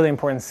interviewing is a really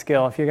important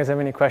skill. If you guys have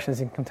any questions,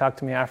 you can come talk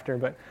to me after.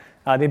 But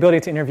the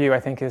ability to interview,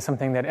 I think, is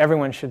something that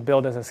everyone should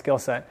build as a skill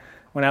set.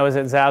 When I was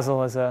at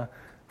Zazzle as a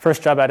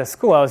first job out of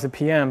school, I was a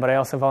PM, but I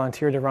also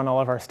volunteered to run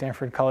all of our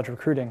Stanford college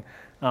recruiting.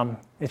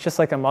 It's just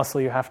like a muscle.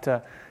 You have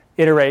to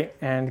iterate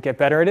and get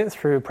better at it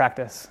through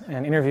practice.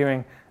 And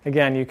interviewing,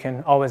 again, you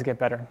can always get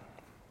better.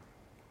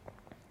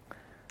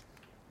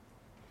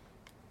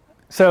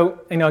 So,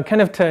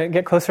 kind of to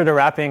get closer to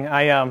wrapping,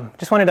 I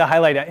just wanted to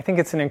highlight, I think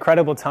it's an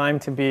incredible time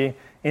to be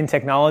in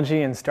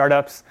technology and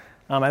startups.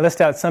 I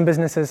list out some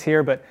businesses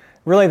here, but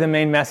really the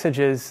main message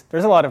is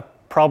there's a lot of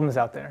problems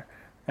out there.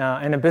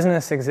 And a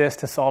business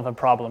exists to solve a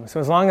problem. So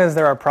as long as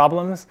there are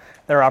problems,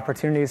 there are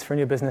opportunities for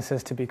new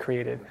businesses to be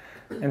created.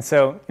 And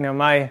so,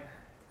 my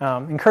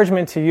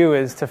encouragement to you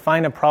is to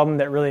find a problem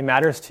that really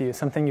matters to you,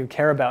 something you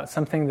care about,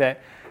 something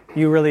that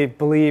you really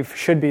believe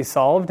should be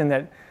solved, and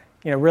that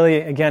really,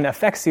 again,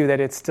 affects you, that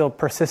it's still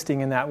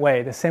persisting in that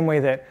way. The same way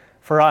that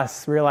for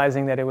us,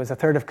 realizing that it was a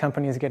third of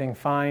companies getting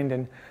fined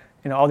and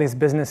all these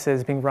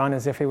businesses being run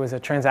as if it was a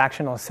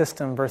transactional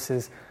system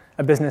versus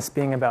a business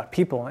being about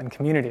people and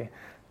community.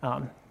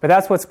 But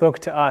that's what spoke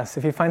to us.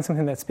 If you find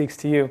something that speaks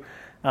to you,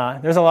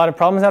 there's a lot of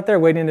problems out there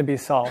waiting to be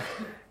solved.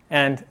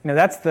 And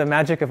that's the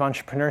magic of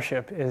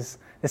entrepreneurship, is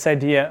this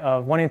idea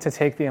of wanting to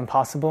take the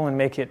impossible and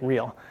make it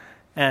real.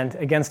 And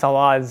against all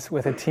odds,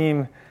 with a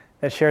team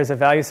that shares a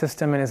value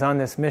system and is on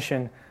this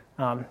mission,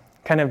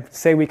 kind of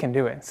say we can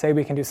do it. Say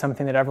we can do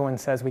something that everyone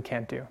says we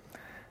can't do.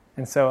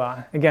 And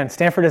so, again,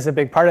 Stanford is a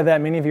big part of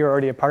that. Many of you are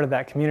already a part of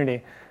that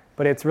community.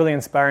 But it's really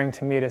inspiring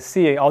to me to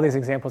see all these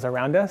examples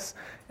around us.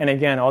 And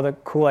again, all the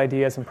cool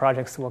ideas and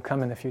projects that will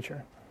come in the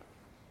future.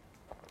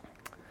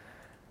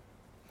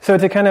 So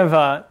to kind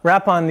of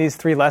wrap on these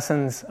 3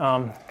 lessons,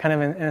 kind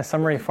of in a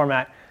summary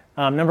format,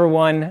 number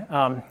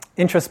 1,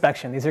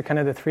 introspection. These are kind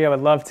of the 3 I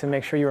would love to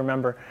make sure you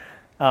remember.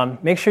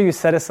 Make sure you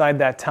set aside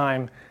that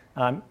time.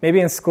 Maybe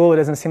in school it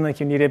doesn't seem like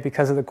you need it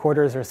because of the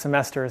quarters or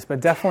semesters, but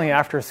definitely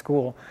after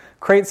school,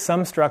 create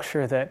some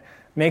structure that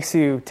makes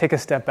you take a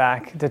step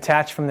back,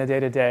 detach from the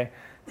day-to-day.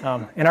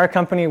 In our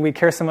company, we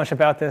care so much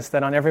about this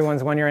that on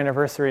everyone's 1-year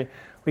anniversary,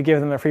 we give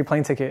them a free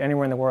plane ticket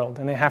anywhere in the world,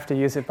 and they have to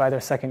use it by their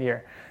 2nd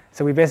year.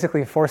 So we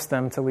basically force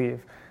them to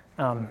leave.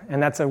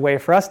 And that's a way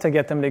for us to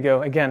get them to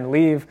go, again,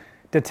 leave,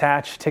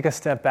 detach, take a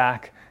step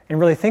back, and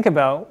really think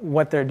about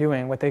what they're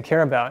doing, what they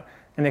care about,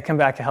 and they come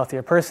back a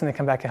healthier person, they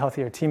come back a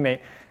healthier teammate.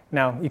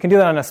 Now, you can do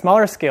that on a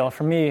smaller scale.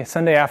 For me,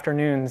 Sunday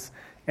afternoons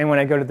and when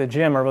I go to the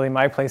gym are really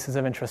my places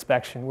of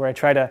introspection, where I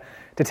try to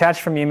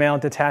detach from email,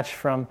 detach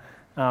from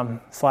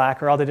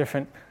Slack or all the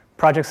different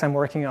projects I'm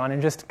working on,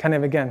 and just kind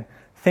of, again,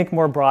 think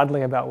more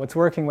broadly about what's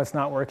working, what's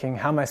not working,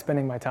 how am I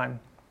spending my time.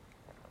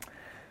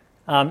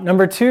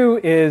 Number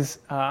 2 is,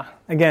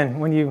 again,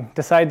 when you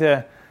decide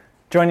to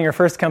join your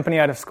first company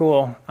out of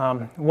school,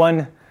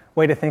 one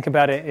way to think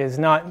about it is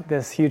not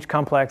this huge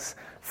complex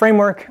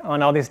framework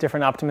on all these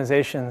different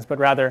optimizations, but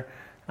rather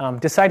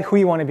decide who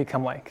you want to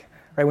become like.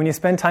 Right? When you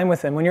spend time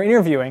with them, when you're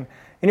interviewing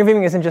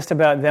isn't just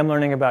about them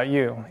learning about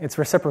you. It's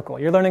reciprocal.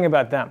 You're learning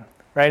about them,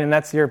 right? And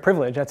that's your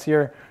privilege. That's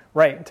your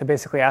right to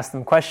basically ask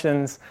them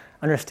questions,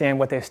 understand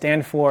what they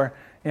stand for.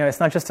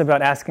 It's not just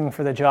about asking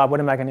for the job, what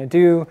am I going to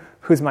do,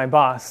 who's my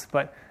boss,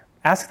 but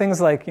ask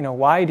things like,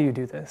 why do you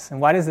do this?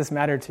 And why does this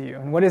matter to you?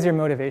 And what is your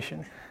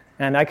motivation?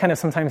 And I kind of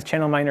sometimes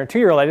channel my inner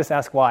 2-year-old, I just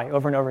ask why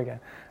over and over again,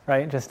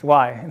 right? Just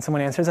why. And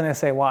someone answers and I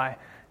say why.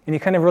 And you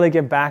kind of really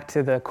get back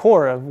to the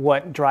core of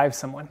what drives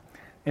someone.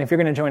 And if you're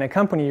going to join a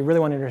company, you really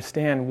want to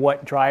understand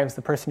what drives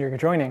the person you're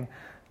joining,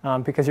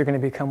 because you're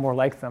going to become more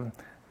like them,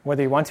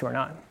 whether you want to or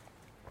not.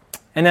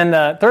 And then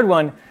the third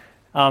one,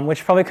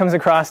 which probably comes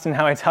across in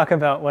how I talk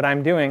about what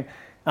I'm doing,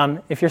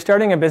 if you're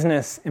starting a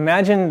business,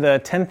 imagine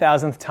the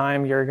 10,000th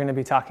time you're going to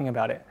be talking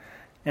about it.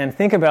 And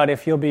think about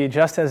if you'll be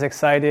just as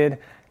excited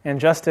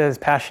and just as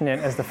passionate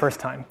as the first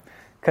time.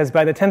 Because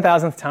by the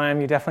 10,000th time,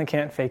 you definitely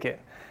can't fake it.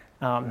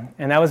 And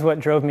that was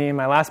what drove me in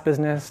my last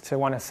business to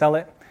want to sell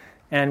it.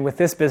 And with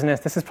this business,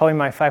 this is probably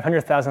my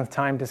 500,000th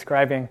time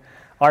describing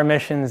our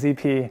mission,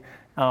 ZP.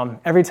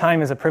 Every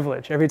time is a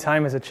privilege. Every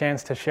time is a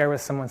chance to share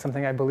with someone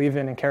something I believe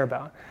in and care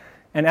about.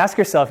 And ask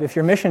yourself, if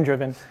you're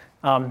mission-driven,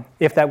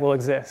 if that will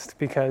exist.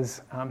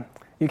 Because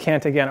you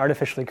can't, again,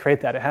 artificially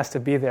create that. It has to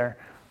be there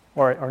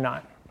or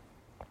not.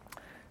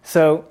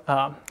 So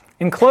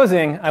in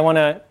closing, I want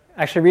to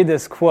actually read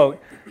this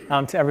quote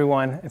to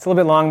everyone. It's a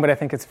little bit long, but I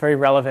think it's very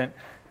relevant.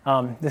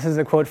 This is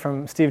a quote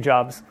from Steve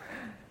Jobs.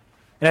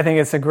 And I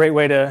think it's a great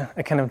way to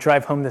kind of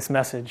drive home this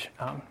message.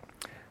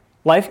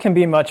 Life can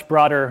be much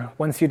broader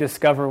once you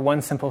discover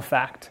one simple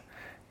fact.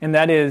 And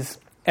that is,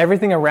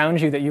 everything around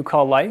you that you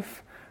call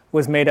life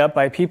was made up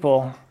by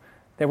people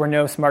that were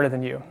no smarter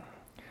than you.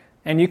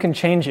 And you can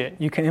change it.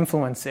 You can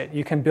influence it.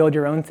 You can build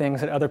your own things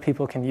that other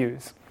people can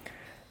use.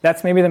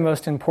 That's maybe the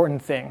most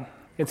important thing.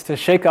 It's to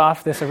shake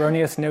off this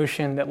erroneous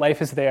notion that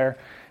life is there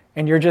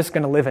and you're just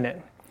going to live in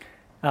it,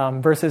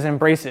 versus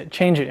embrace it,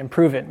 change it,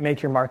 improve it,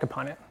 make your mark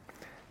upon it.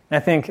 And I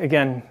think,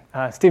 again,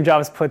 Steve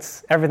Jobs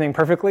puts everything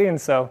perfectly, and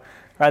so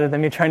rather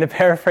than me trying to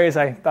paraphrase,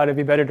 I thought it'd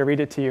be better to read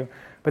it to you.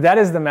 But that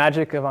is the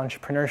magic of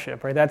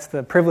entrepreneurship, right? That's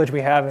the privilege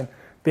we have in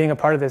being a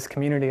part of this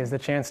community, is the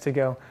chance to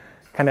go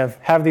kind of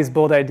have these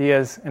bold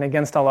ideas and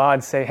against all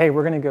odds say, hey,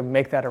 we're going to go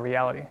make that a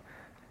reality.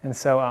 And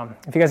so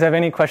if you guys have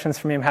any questions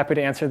for me, I'm happy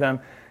to answer them.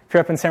 If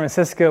you're up in San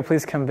Francisco,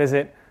 please come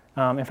visit.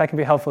 If I can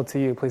be helpful to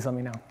you, please let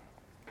me know.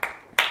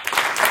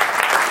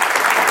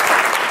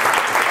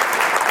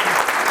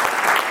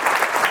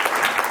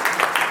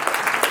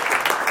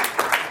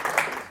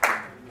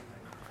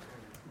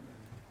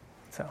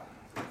 So,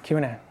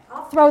 Q&A.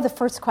 I'll throw the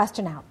first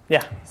question out.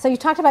 Yeah. So you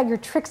talked about your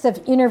tricks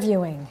of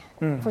interviewing.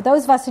 For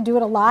those of us who do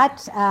it a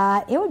lot,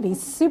 it would be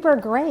super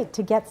great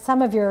to get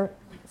some of your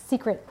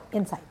secret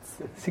insights.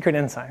 Secret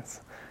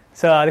insights.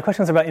 So the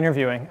question is about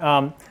interviewing.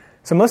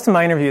 So most of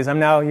my interviews, I'm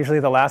now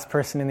usually the last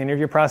person in the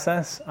interview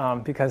process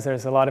because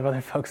there's a lot of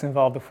other folks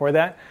involved before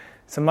that.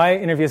 So my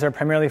interviews are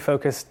primarily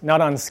focused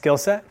not on skill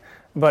set,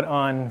 but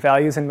on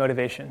values and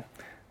motivation.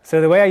 So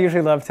the way I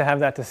usually love to have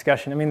that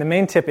discussion, the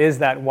main tip is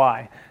that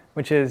why,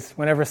 which is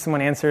whenever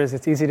someone answers,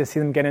 it's easy to see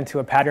them get into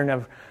a pattern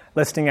of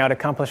listing out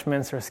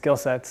accomplishments or skill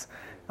sets.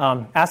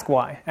 Ask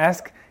why.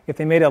 Ask if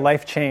they made a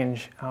life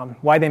change,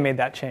 why they made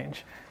that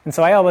change. And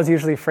so I always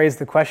usually phrase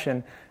the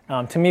question,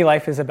 To me,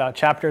 life is about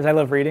chapters. I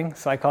love reading,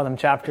 so I call them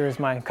chapters.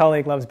 My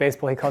colleague loves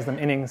baseball. He calls them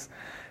innings.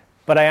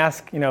 But I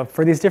ask,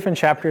 for these different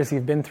chapters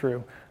you've been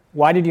through,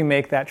 why did you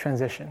make that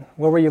transition?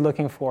 What were you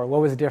looking for?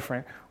 What was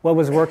different? What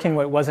was working?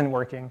 What wasn't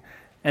working?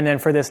 And then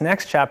for this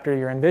next chapter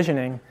you're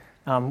envisioning,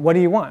 what do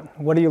you want?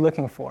 What are you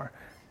looking for?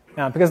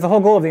 Because the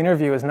whole goal of the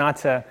interview is not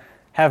to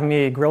have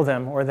me grill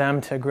them or them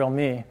to grill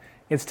me.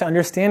 It's to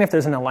understand if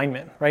there's an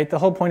alignment, right? The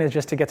whole point is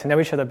just to get to know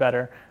each other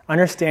better,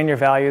 understand your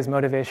values,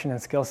 motivation, and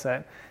skill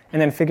set,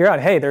 and then figure out,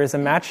 hey, there is a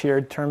match here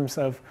in terms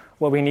of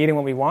what we need and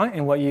what we want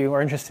and what you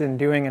are interested in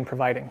doing and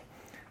providing.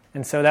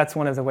 And so that's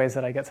one of the ways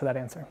that I get to that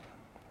answer.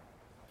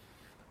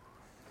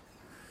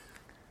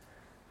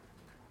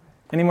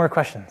 Any more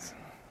questions?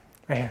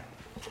 Right here.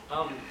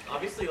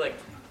 Obviously,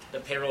 the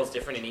payroll is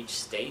different in each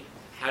state.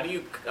 How do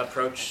you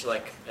approach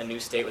a new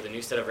state with a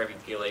new set of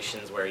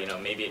regulations where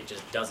maybe it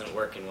just doesn't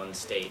work in one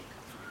state?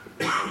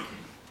 How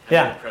do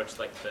you approach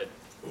the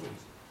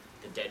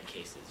dead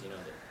cases?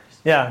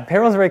 Yeah,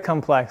 payroll is very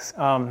complex.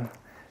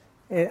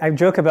 I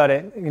joke about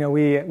it.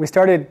 We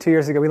started 2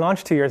 years ago. We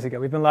launched 2 years ago.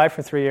 We've been live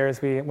for 3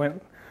 years. We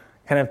went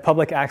kind of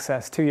public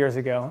access 2 years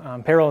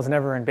ago. Payroll is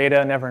never in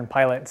beta, never in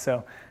pilot,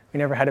 so we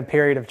never had a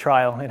period of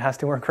trial. It has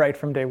to work right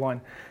from day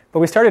one. But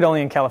we started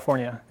only in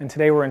California, and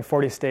today we're in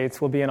 40 states.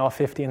 We'll be in all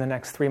 50 in the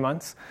next 3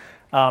 months.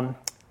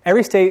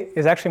 Every state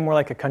is actually more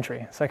like a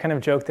country. So I kind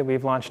of joke that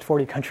we've launched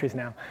 40 countries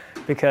now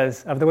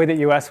because of the way the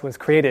U.S. was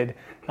created.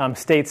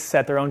 States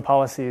set their own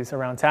policies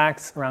around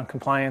tax, around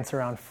compliance,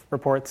 around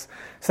reports.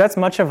 So that's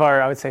much of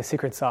our, I would say,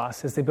 secret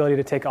sauce, is the ability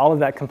to take all of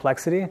that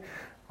complexity,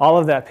 all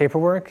of that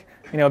paperwork.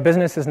 A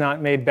business is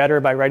not made better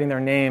by writing their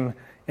name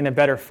in a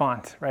better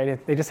font,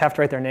 right? They just have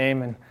to write their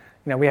name, and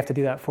we have to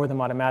do that for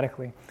them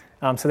automatically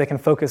so they can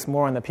focus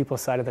more on the people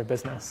side of their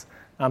business.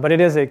 But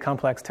it is a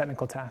complex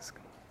technical task.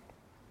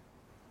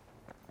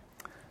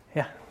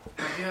 Yeah.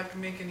 Do you have to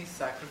make any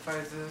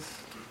sacrifices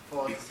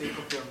for the sake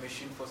of your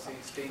mission, for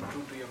staying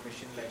true to your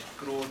mission, like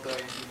growth or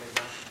anything like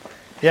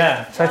that?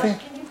 Yeah. So Josh, I think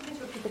can you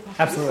please repeat the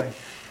question? absolutely.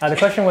 The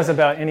question was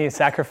about any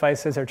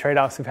sacrifices or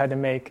trade-offs we've had to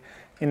make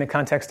in the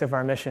context of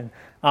our mission.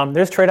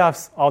 There's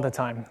trade-offs all the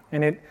time,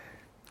 and it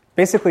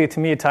basically, to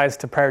me, it ties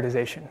to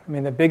prioritization. I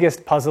mean, the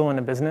biggest puzzle in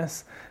a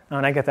business,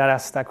 and I get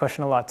asked that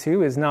question a lot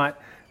too, is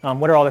not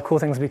what are all the cool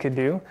things we could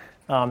do.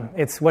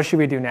 It's what should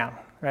we do now,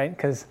 right?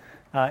 Because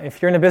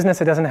if you're in a business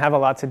that doesn't have a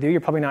lot to do,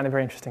 you're probably not in a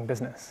very interesting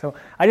business. So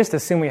I just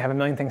assume we have a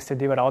million things to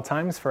do at all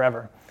times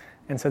forever.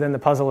 And so then the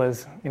puzzle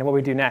is, what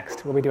we do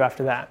next, what we do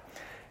after that.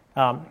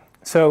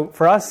 So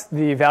for us,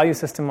 the value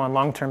system on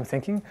long-term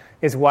thinking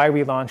is why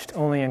we launched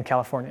only in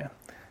California.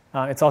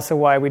 It's also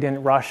why we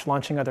didn't rush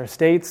launching other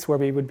states where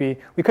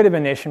we could have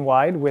been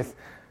nationwide with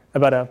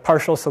about a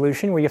partial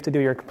solution where you have to do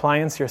your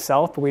compliance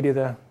yourself, but we do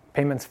the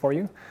payments for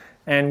you.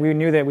 And we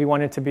knew that we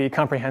wanted to be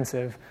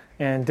comprehensive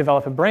and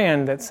develop a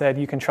brand that said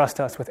you can trust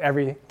us with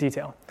every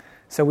detail.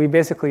 So we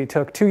basically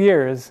took 2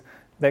 years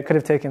that could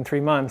have taken 3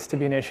 months to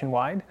be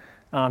nationwide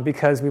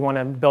because we want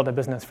to build a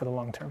business for the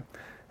long term.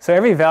 So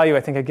every value,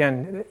 I think,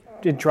 again,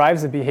 it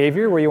drives a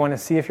behavior where you want to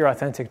see if you're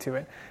authentic to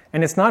it.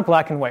 And it's not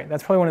black and white.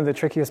 That's probably one of the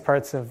trickiest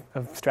parts of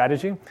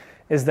strategy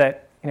is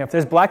that if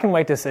there's black and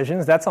white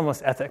decisions, that's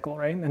almost ethical,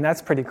 right? And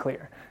that's pretty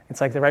clear.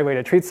 It's like the right way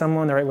to treat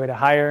someone, the right way to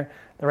hire,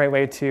 the right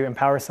way to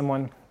empower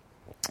someone.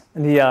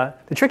 And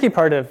the tricky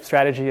part of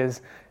strategy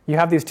is you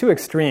have these two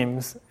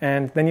extremes,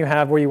 and then you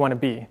have where you want to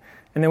be.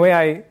 And the way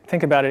I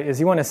think about it is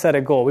you want to set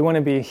a goal. We want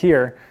to be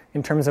here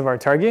in terms of our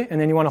target,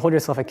 and then you want to hold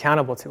yourself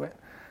accountable to it.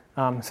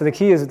 So the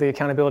key is the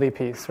accountability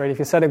piece, right? If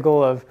you set a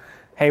goal of,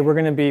 hey, we're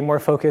going to be more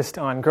focused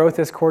on growth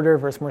this quarter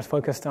versus more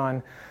focused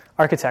on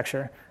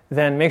architecture,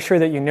 then make sure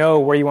that you know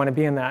where you want to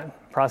be in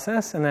that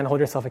process, and then hold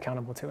yourself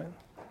accountable to it.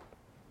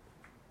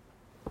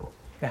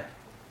 Yeah.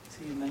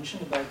 So you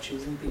mentioned about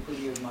choosing people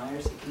you admire.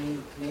 So can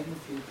you name a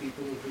few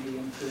people who really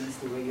influence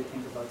the way you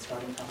think about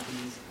starting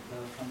companies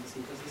from this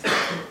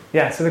ecosystem?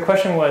 Yeah, so the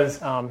question was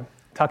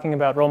talking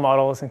about role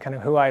models and kind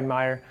of who I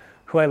admire,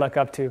 who I look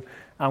up to.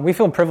 We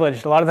feel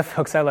privileged. A lot of the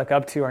folks I look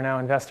up to are now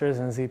investors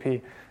in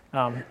ZP.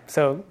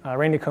 So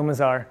Randy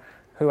Komazar,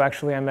 who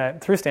actually I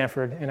met through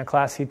Stanford in a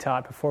class he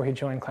taught before he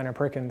joined Kleiner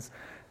Perkins,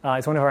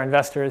 is one of our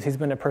investors. He's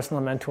been a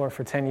personal mentor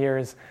for 10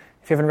 years.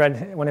 If you haven't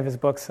read one of his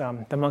books,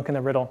 The Monk and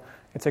the Riddle,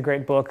 it's a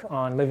great book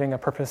on living a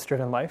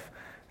purpose-driven life.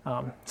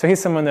 So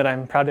he's someone that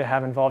I'm proud to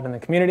have involved in the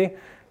community.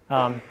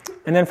 And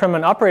then from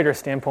an operator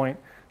standpoint,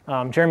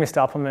 Jeremy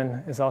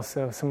Stoppelman is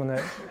also someone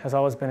that has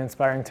always been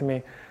inspiring to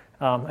me.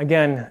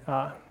 Again,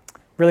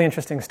 really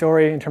interesting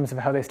story in terms of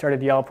how they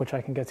started Yelp, which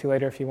I can get to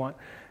later if you want.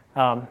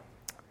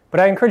 But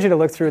I encourage you to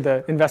look through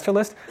the investor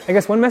list. I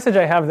guess one message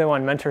I have, though,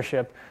 on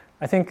mentorship,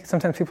 I think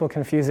sometimes people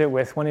confuse it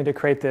with wanting to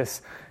create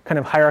this kind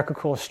of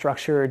hierarchical,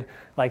 structured,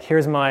 like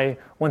here's my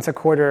once a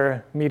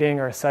quarter meeting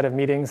or a set of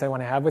meetings I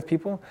want to have with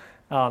people.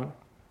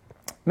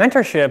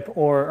 Mentorship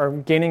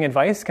or gaining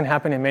advice can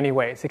happen in many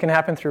ways. It can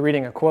happen through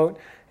reading a quote.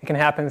 It can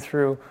happen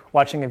through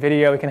watching a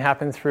video. It can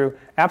happen through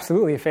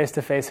absolutely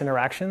face-to-face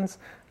interactions.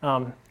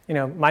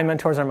 My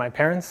mentors are my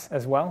parents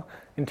as well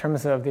in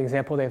terms of the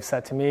example they've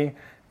set to me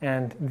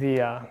and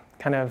the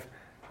kind of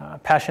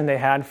passion they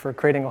had for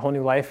creating a whole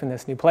new life in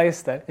this new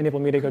place that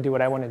enabled me to go do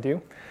what I want to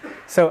do.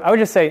 So I would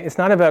just say it's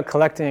not about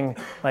collecting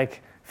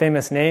like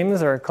famous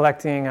names or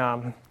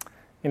collecting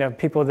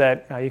people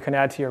that you can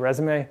add to your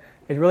resume.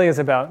 It really is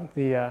about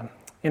the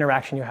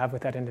interaction you have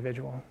with that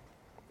individual.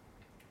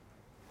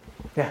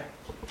 Yeah.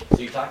 So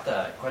you talked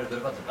quite a bit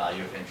about the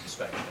value of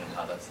introspection and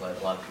how that's led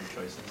a lot of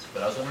your choices.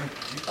 But I was wondering,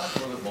 could you talk a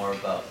little bit more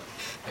about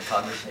the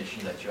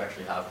conversation that you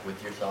actually have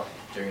with yourself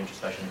during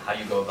introspection, how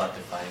you go about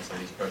defining some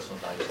of these personal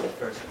values in the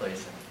first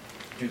place,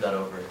 and do that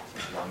over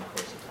a long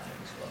course of time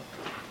as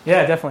well?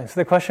 Yeah, definitely. So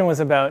the question was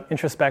about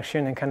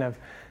introspection and kind of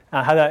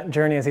how that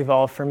journey has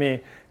evolved for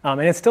me.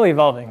 And it's still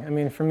evolving. I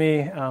mean, for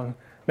me,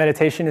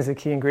 meditation is a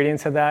key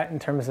ingredient of that in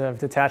terms of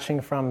detaching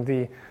from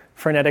the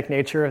frenetic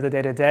nature of the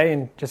day-to-day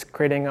and just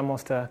creating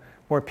almost a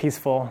more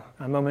peaceful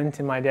moment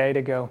in my day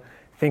to go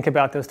think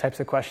about those types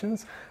of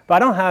questions. But I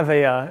don't have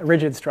a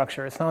rigid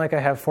structure. It's not like I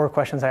have 4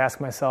 questions I ask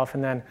myself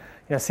and then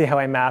see how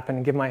I map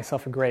and give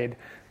myself a grade.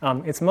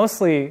 It's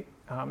mostly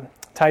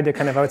tied to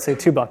kind of, I would say,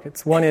 2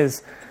 buckets. One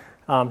is,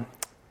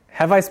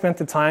 have I spent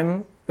the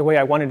time the way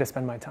I wanted to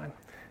spend my time?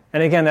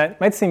 And again, that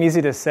might seem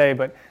easy to say,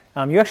 but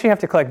you actually have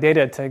to collect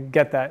data to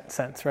get that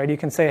sense, right? You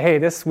can say, hey,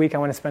 this week I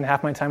want to spend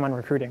half my time on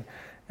recruiting,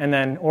 and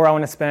then, or I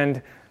want to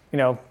spend,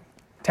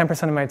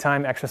 10% of my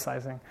time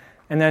exercising.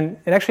 And then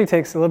it actually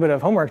takes a little bit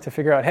of homework to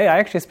figure out, hey, I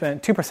actually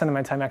spent 2% of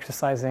my time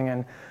exercising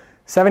and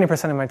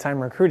 70% of my time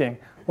recruiting.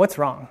 What's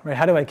wrong, right?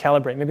 How do I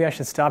calibrate? Maybe I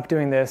should stop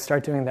doing this,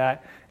 start doing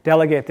that,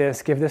 delegate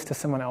this, give this to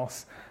someone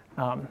else.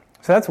 So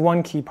that's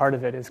one key part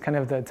of it, is kind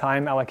of the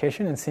time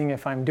allocation and seeing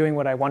if I'm doing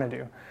what I want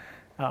to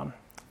do.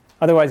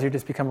 Otherwise, you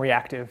just become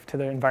reactive to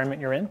the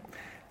environment you're in.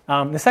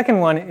 The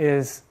second one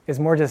is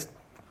more just,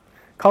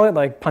 call it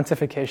like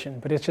pontification,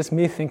 but it's just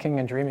me thinking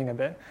and dreaming a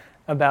bit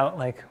about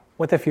like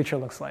what the future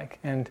looks like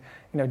and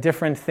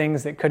different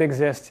things that could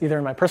exist either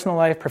in my personal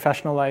life,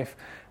 professional life,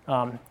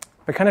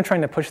 but kind of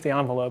trying to push the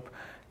envelope.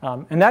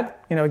 And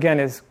that, again,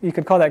 is, you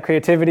could call that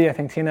creativity. I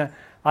think Tina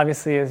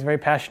obviously is very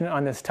passionate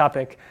on this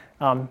topic.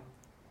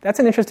 That's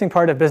an interesting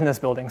part of business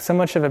building. So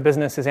much of a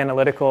business is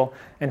analytical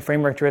and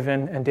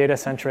framework-driven and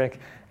data-centric,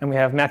 and we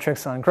have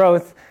metrics on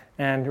growth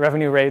and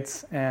revenue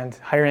rates and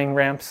hiring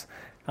ramps.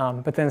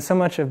 But then so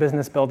much of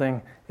business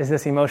building is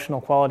this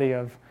emotional quality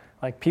of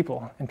like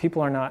people, and people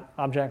are not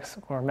objects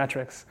or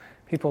metrics.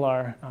 People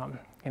are,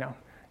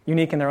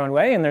 unique in their own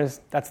way, and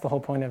that's the whole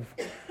point of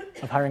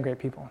hiring great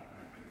people.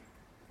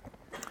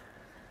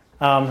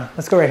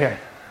 Let's go right here.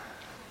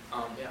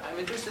 I'm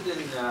interested in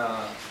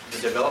the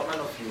development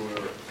of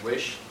your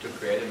wish to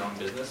create an own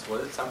business.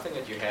 Was it something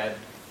that you had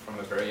from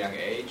a very young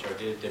age, or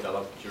did it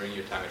develop during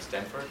your time at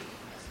Stanford?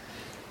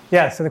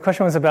 Yeah, so the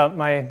question was about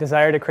my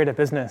desire to create a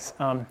business.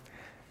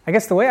 I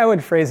guess the way I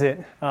would phrase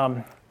it,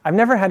 I've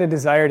never had a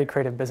desire to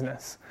create a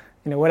business.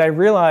 What I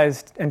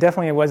realized, and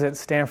definitely it was at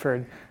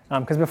Stanford,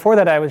 because before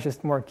that I was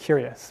just more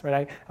curious,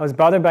 right? I was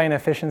bothered by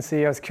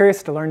inefficiency. I was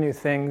curious to learn new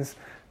things.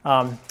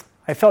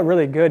 I felt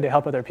really good to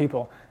help other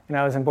people.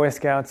 I was in Boy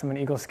Scouts. I'm an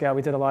Eagle Scout.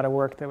 We did a lot of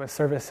work that was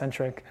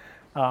service-centric,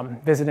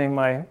 visiting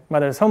my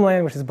mother's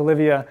homeland, which is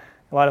Bolivia,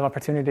 a lot of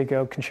opportunity to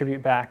go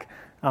contribute back.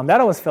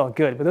 That always felt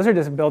good, but those are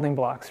just building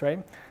blocks,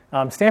 right?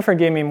 Stanford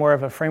gave me more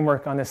of a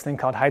framework on this thing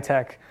called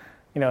high-tech,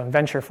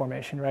 venture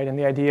formation, right? And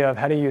the idea of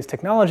how to use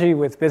technology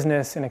with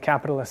business in a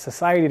capitalist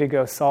society to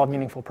go solve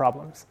meaningful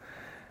problems.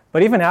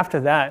 But even after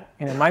that,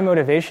 my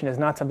motivation is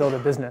not to build a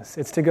business.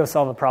 It's to go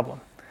solve a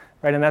problem,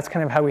 right? And that's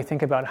kind of how we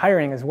think about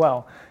hiring as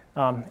well,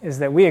 is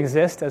that we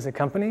exist as a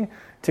company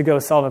to go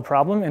solve a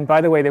problem. And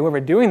by the way, the way we're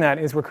doing that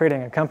is we're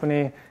creating a company.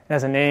 It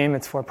has a name.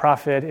 It's for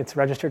profit. It's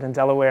registered in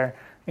Delaware.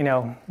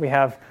 We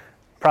have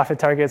profit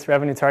targets,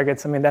 revenue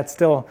targets. I mean, that's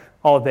still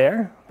all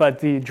there. But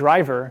the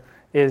driver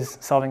is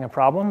solving a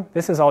problem.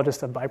 This is all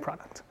just a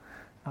byproduct.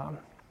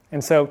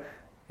 And so,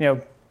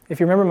 if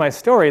you remember my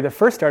story, the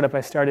first startup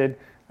I started,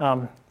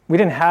 we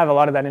didn't have a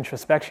lot of that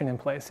introspection in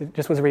place. It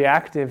just was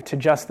reactive to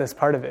just this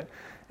part of it.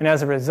 And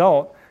as a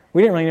result,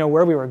 we didn't really know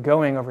where we were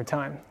going over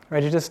time,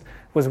 right? It just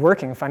was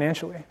working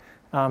financially,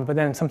 but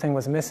then something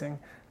was missing.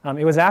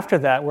 It was after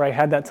that, where I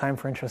had that time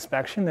for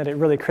introspection, that it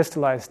really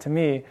crystallized to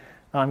me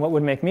on what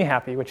would make me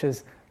happy, which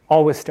is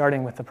always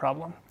starting with the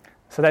problem.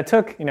 So that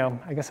took,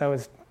 I guess I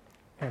was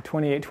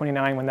 28,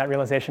 29 when that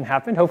realization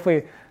happened.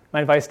 Hopefully,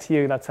 my advice to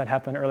you, that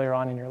happened earlier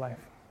on in your life.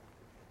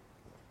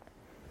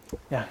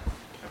 Yeah.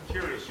 I'm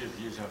curious your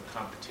views on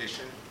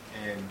competition,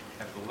 and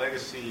have the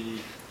legacy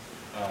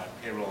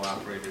payroll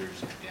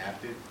operators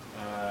adapted,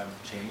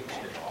 changed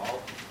at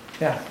all?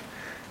 Yeah.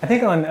 I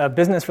think on a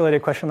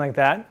business-related question like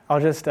that, I'll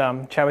just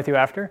chat with you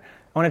after.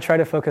 I want to try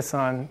to focus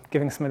on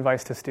giving some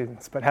advice to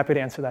students, but happy to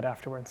answer that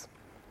afterwards.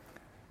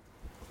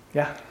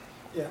 Yeah?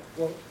 Yeah,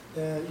 well,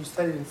 you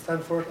studied in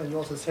Stanford, and you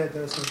also said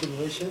there are some good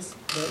relations.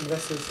 The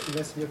investors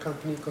invest in your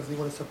company because they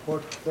want to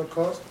support your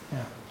cause.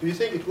 Yeah. Do you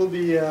think it will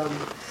be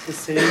the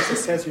same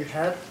success you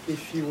had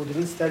if you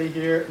didn't study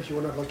here, if you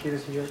were not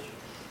located here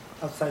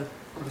outside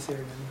of this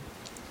area?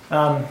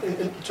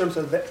 In terms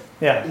of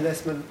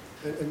investment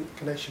and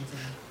connections.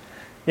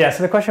 Yeah,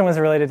 so the question was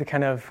related to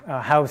kind of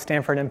how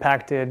Stanford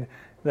impacted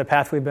the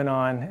path we've been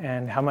on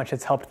and how much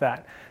it's helped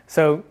that.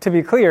 So to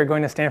be clear,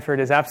 going to Stanford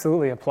is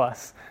absolutely a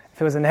plus.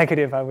 If it was a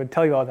negative, I would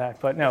tell you all that.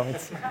 But no,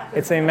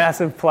 it's a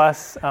massive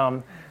plus.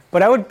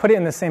 But I would put it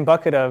in the same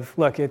bucket of,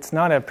 look, it's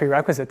not a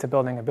prerequisite to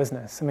building a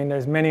business. I mean,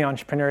 there's many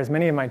entrepreneurs,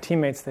 many of my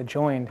teammates that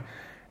joined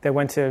that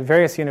went to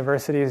various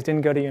universities,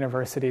 didn't go to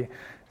university.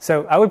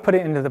 So I would put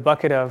it into the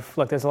bucket of,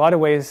 look, there's a lot of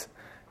ways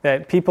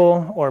that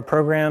people or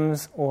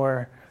programs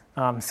or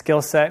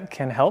skill set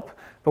can help.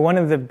 But one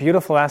of the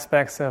beautiful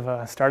aspects of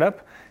a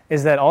startup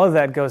is that all of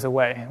that goes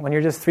away. When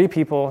you're just 3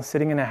 people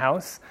sitting in a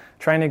house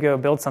trying to go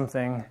build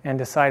something and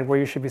decide where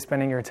you should be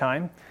spending your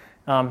time,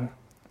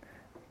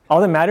 all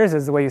that matters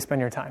is the way you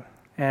spend your time.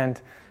 And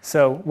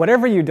so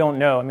whatever you don't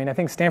know, I mean, I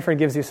think Stanford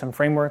gives you some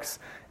frameworks.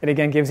 It,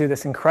 again, gives you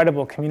this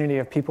incredible community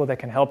of people that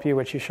can help you,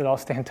 which you should all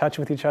stay in touch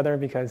with each other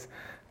because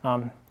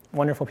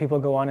wonderful people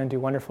go on and do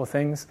wonderful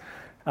things.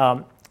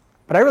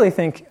 But I really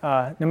think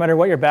no matter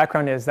what your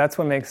background is, that's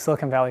what makes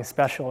Silicon Valley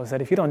special, is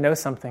that if you don't know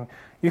something,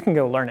 you can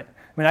go learn it.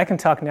 I mean, I can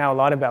talk now a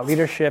lot about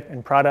leadership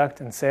and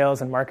product and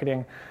sales and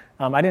marketing.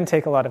 I didn't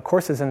take a lot of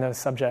courses in those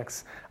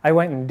subjects. I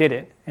went and did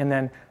it. And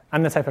then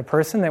I'm the type of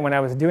person that when I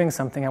was doing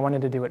something, I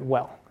wanted to do it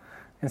well.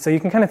 And so you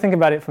can kind of think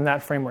about it from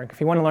that framework. If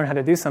you want to learn how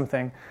to do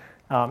something,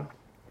 and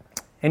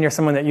you're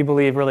someone that you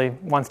believe really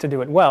wants to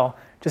do it well,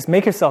 just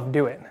make yourself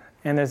do it.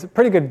 And there's a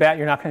pretty good bet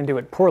you're not going to do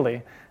it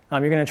poorly.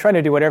 You're going to try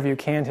to do whatever you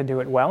can to do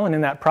it well. And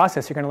in that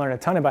process, you're going to learn a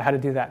ton about how to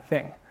do that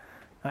thing,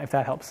 if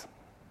that helps.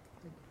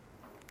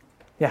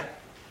 Yeah?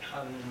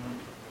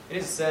 It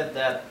is said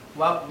that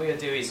what we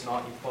do is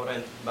not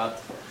important,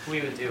 but who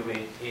you do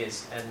it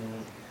is. And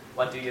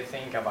what do you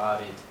think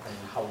about it, and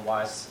how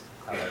wise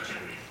are you?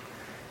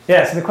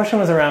 Yeah, so the question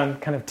was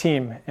around kind of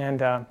team,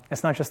 and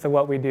it's not just the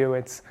what we do,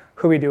 it's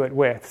who we do it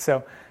with.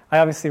 So I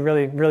obviously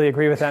really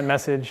agree with that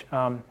message.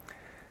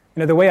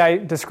 The way I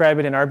describe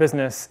it in our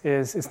business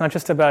is it's not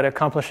just about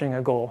accomplishing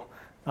a goal.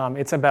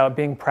 It's about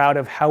being proud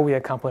of how we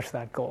accomplish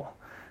that goal.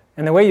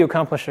 And the way you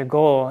accomplish a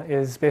goal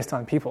is based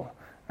on people,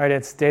 right?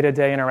 It's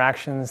day-to-day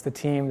interactions, the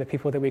team, the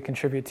people that we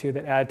contribute to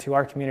that add to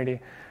our community.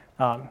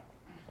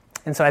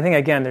 And so I think,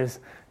 again, there's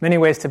many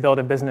ways to build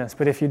a business,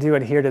 but if you do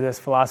adhere to this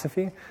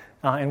philosophy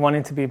and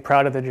wanting to be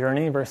proud of the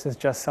journey versus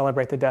just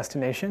celebrate the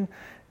destination,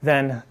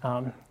 then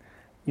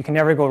you can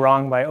never go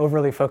wrong by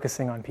overly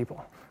focusing on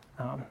people.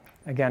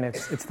 Again,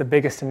 it's the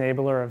biggest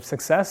enabler of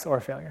success or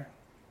failure.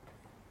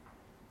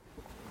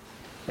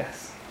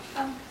 Yes?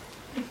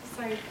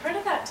 Sorry, part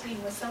of that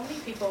team was so many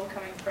people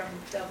coming from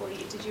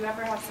EE. Did you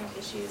ever have some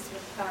issues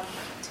with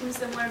too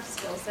similar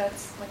skill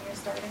sets when you're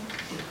starting?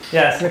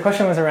 Yeah, so the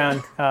question was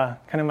around kind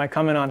of my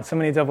comment on so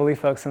many EE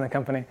folks in the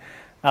company,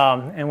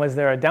 and was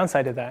there a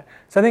downside to that?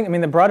 So I think,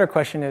 the broader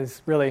question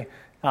is really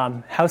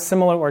how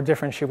similar or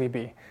different should we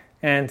be?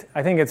 And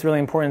I think it's really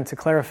important to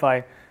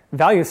clarify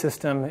value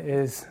system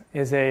is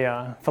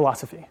a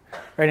philosophy,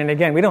 right? And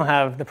again, we don't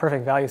have the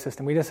perfect value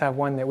system. We just have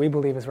one that we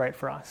believe is right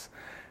for us.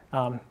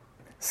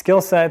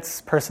 Skill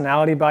sets,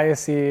 personality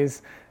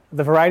biases,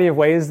 the variety of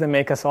ways that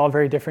make us all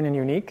very different and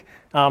unique,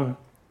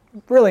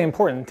 really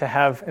important to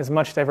have as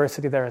much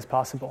diversity there as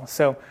possible.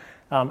 So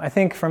I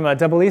think from a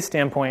EE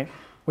standpoint,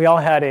 we all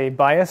had a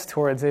bias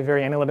towards a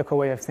very analytical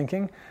way of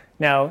thinking.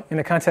 Now, in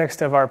the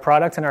context of our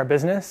product and our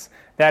business,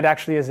 that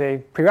actually is a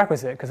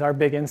prerequisite because our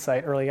big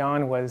insight early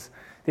on was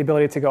the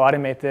ability to go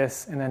automate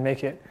this and then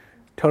make it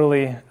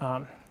totally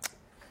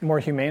more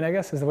humane, I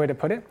guess is the way to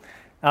put it.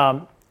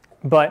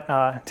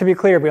 But to be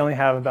clear, we only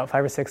have about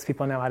 5 or 6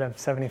 people now out of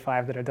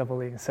 75 that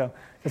are EE. So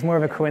it's more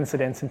of a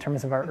coincidence in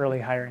terms of our early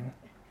hiring.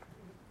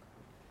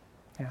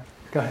 Yeah,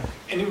 go ahead.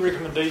 Any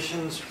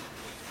recommendations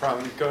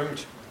from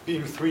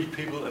being 3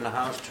 people in a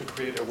house to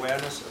create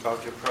awareness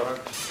about your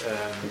product?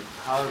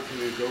 How do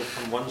you go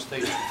from 1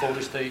 stage to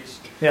 40 states?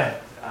 Yeah.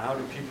 How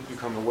do people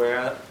become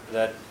aware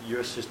that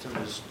your system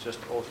is just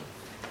awesome?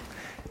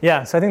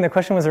 Yeah, so I think the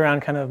question was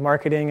around kind of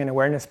marketing and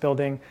awareness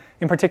building.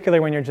 In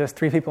particular, when you're just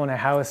 3 people in a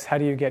house, how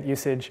do you get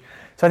usage?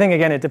 So I think,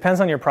 again, it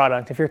depends on your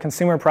product. If you're a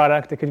consumer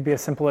product, it could be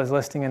as simple as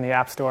listing in the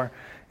App Store.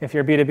 If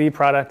you're a B2B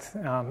product,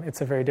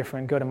 it's a very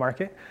different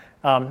go-to-market.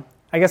 I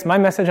guess my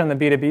message on the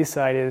B2B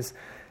side is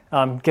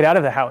get out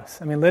of the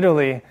house.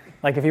 Literally,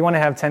 like if you want to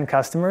have 10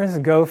 customers,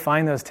 go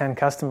find those 10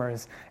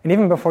 customers. And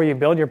even before you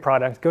build your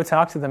product, go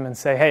talk to them and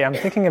say, hey, I'm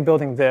thinking of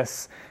building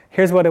this.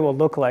 Here's what it will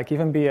look like.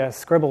 Even be a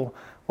scribble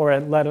or a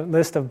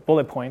list of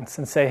bullet points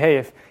and say, hey,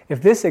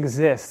 if this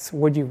exists,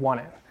 would you want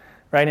it?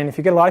 Right? And if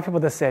you get a lot of people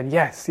that said,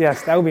 yes,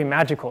 that would be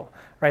magical,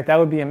 right? That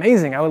would be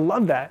amazing. I would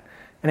love that.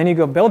 And then you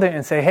go build it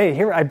and say, hey,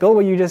 here, I built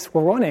what you just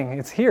were wanting.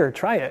 It's here.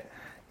 Try it.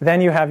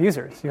 Then you have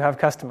users. You have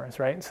customers,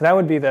 right? So that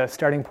would be the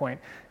starting point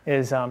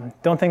is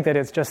don't think that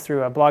it's just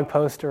through a blog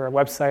post or a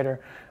website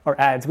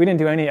or ads. We didn't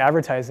do any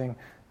advertising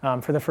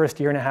for the first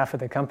year and a half of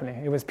the company.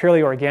 It was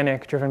purely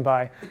organic, driven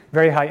by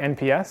very high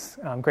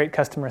NPS, great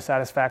customer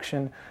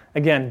satisfaction.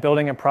 Again,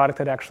 building a product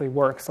that actually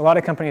works. A lot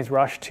of companies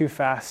rush too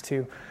fast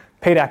to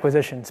paid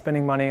acquisition,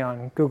 spending money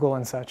on Google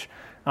and such.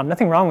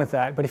 Nothing wrong with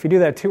that, but if you do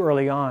that too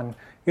early on,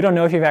 you don't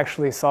know if you've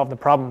actually solved the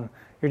problem.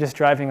 You're just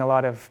driving a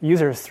lot of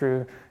users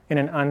through in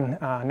an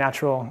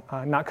unnatural,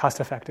 not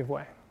cost-effective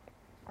way.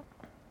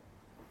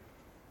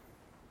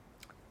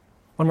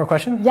 One more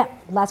question? Yeah,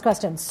 last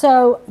question.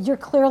 So you're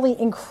clearly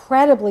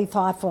incredibly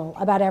thoughtful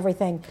about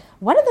everything.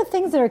 What are the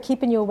things that are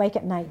keeping you awake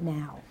at night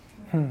now?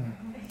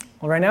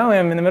 Well, right now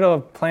I'm in the middle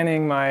of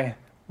planning my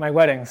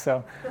wedding,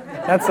 so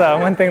that's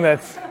one thing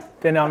that's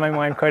been on my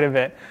mind quite a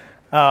bit.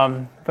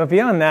 But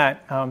beyond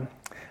that, I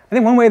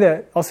think one way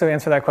to also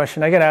answer that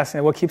question, I get asked,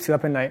 what keeps you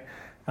up at night?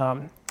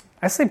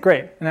 I sleep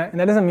great, and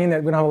that doesn't mean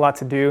that we don't have a lot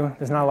to do.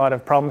 There's not a lot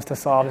of problems to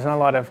solve. There's not a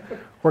lot of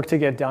work to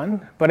get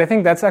done. But I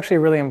think that's actually a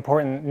really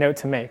important note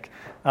to make.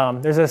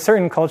 There's a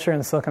certain culture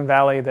in Silicon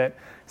Valley that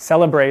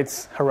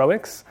celebrates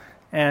heroics,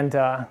 and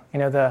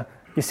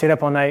you stayed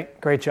up all night,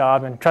 great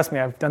job, and trust me,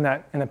 I've done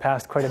that in the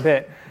past quite a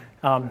bit.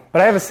 But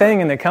I have a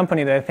saying in the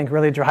company that I think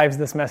really drives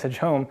this message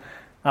home.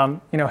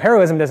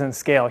 Heroism doesn't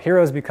scale.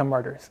 Heroes become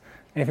martyrs.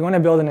 And if you want to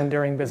build an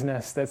enduring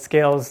business that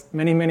scales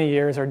many, many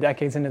years or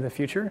decades into the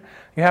future,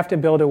 you have to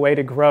build a way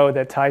to grow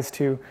that ties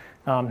to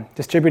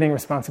distributing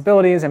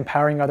responsibilities,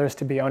 empowering others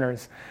to be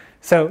owners.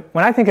 So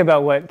when I think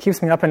about what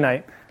keeps me up at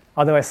night,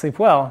 although I sleep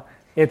well,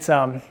 it's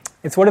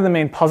what are the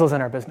main puzzles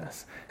in our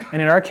business.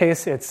 And in our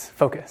case, it's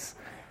focus.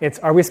 It's,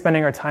 are we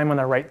spending our time on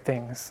the right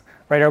things?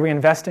 Right? Are we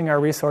investing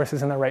our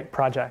resources in the right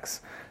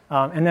projects?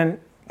 And then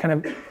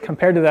kind of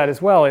compared to that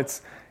as well,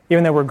 it's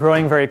even though we're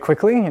growing very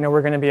quickly,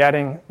 we're going to be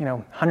adding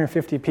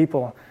 150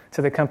 people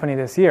to the company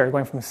this year,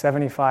 going from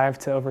 75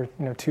 to over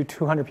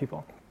 200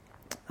 people.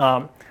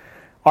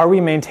 Are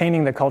we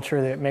maintaining the culture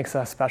that makes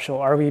us special?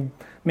 Are we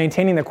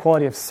maintaining the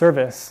quality of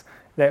service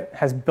that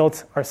has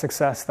built our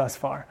success thus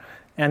far?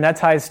 And that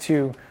ties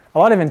to a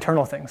lot of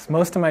internal things.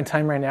 Most of my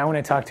time right now when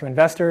I talk to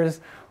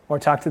investors or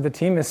talk to the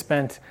team is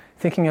spent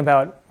thinking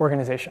about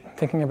organization,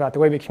 thinking about the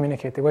way we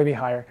communicate, the way we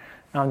hire,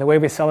 the way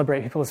we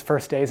celebrate people's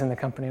first days in the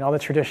company, and all the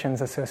traditions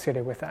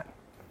associated with that.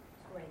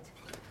 Great.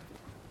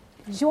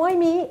 Join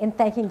me in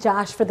thanking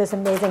Josh for this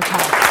amazing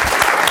talk.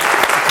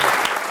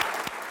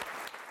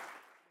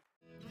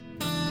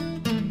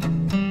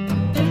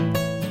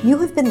 You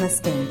have been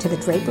listening to the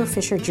Draper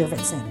Fisher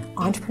Jurvetson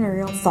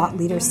Entrepreneurial Thought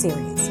Leader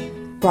Series,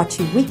 brought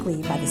to you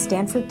weekly by the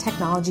Stanford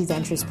Technology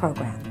Ventures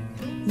Program.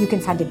 You can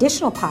find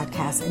additional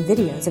podcasts and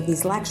videos of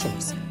these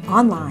lectures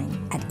online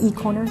at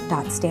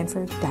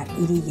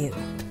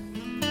ecorner.stanford.edu.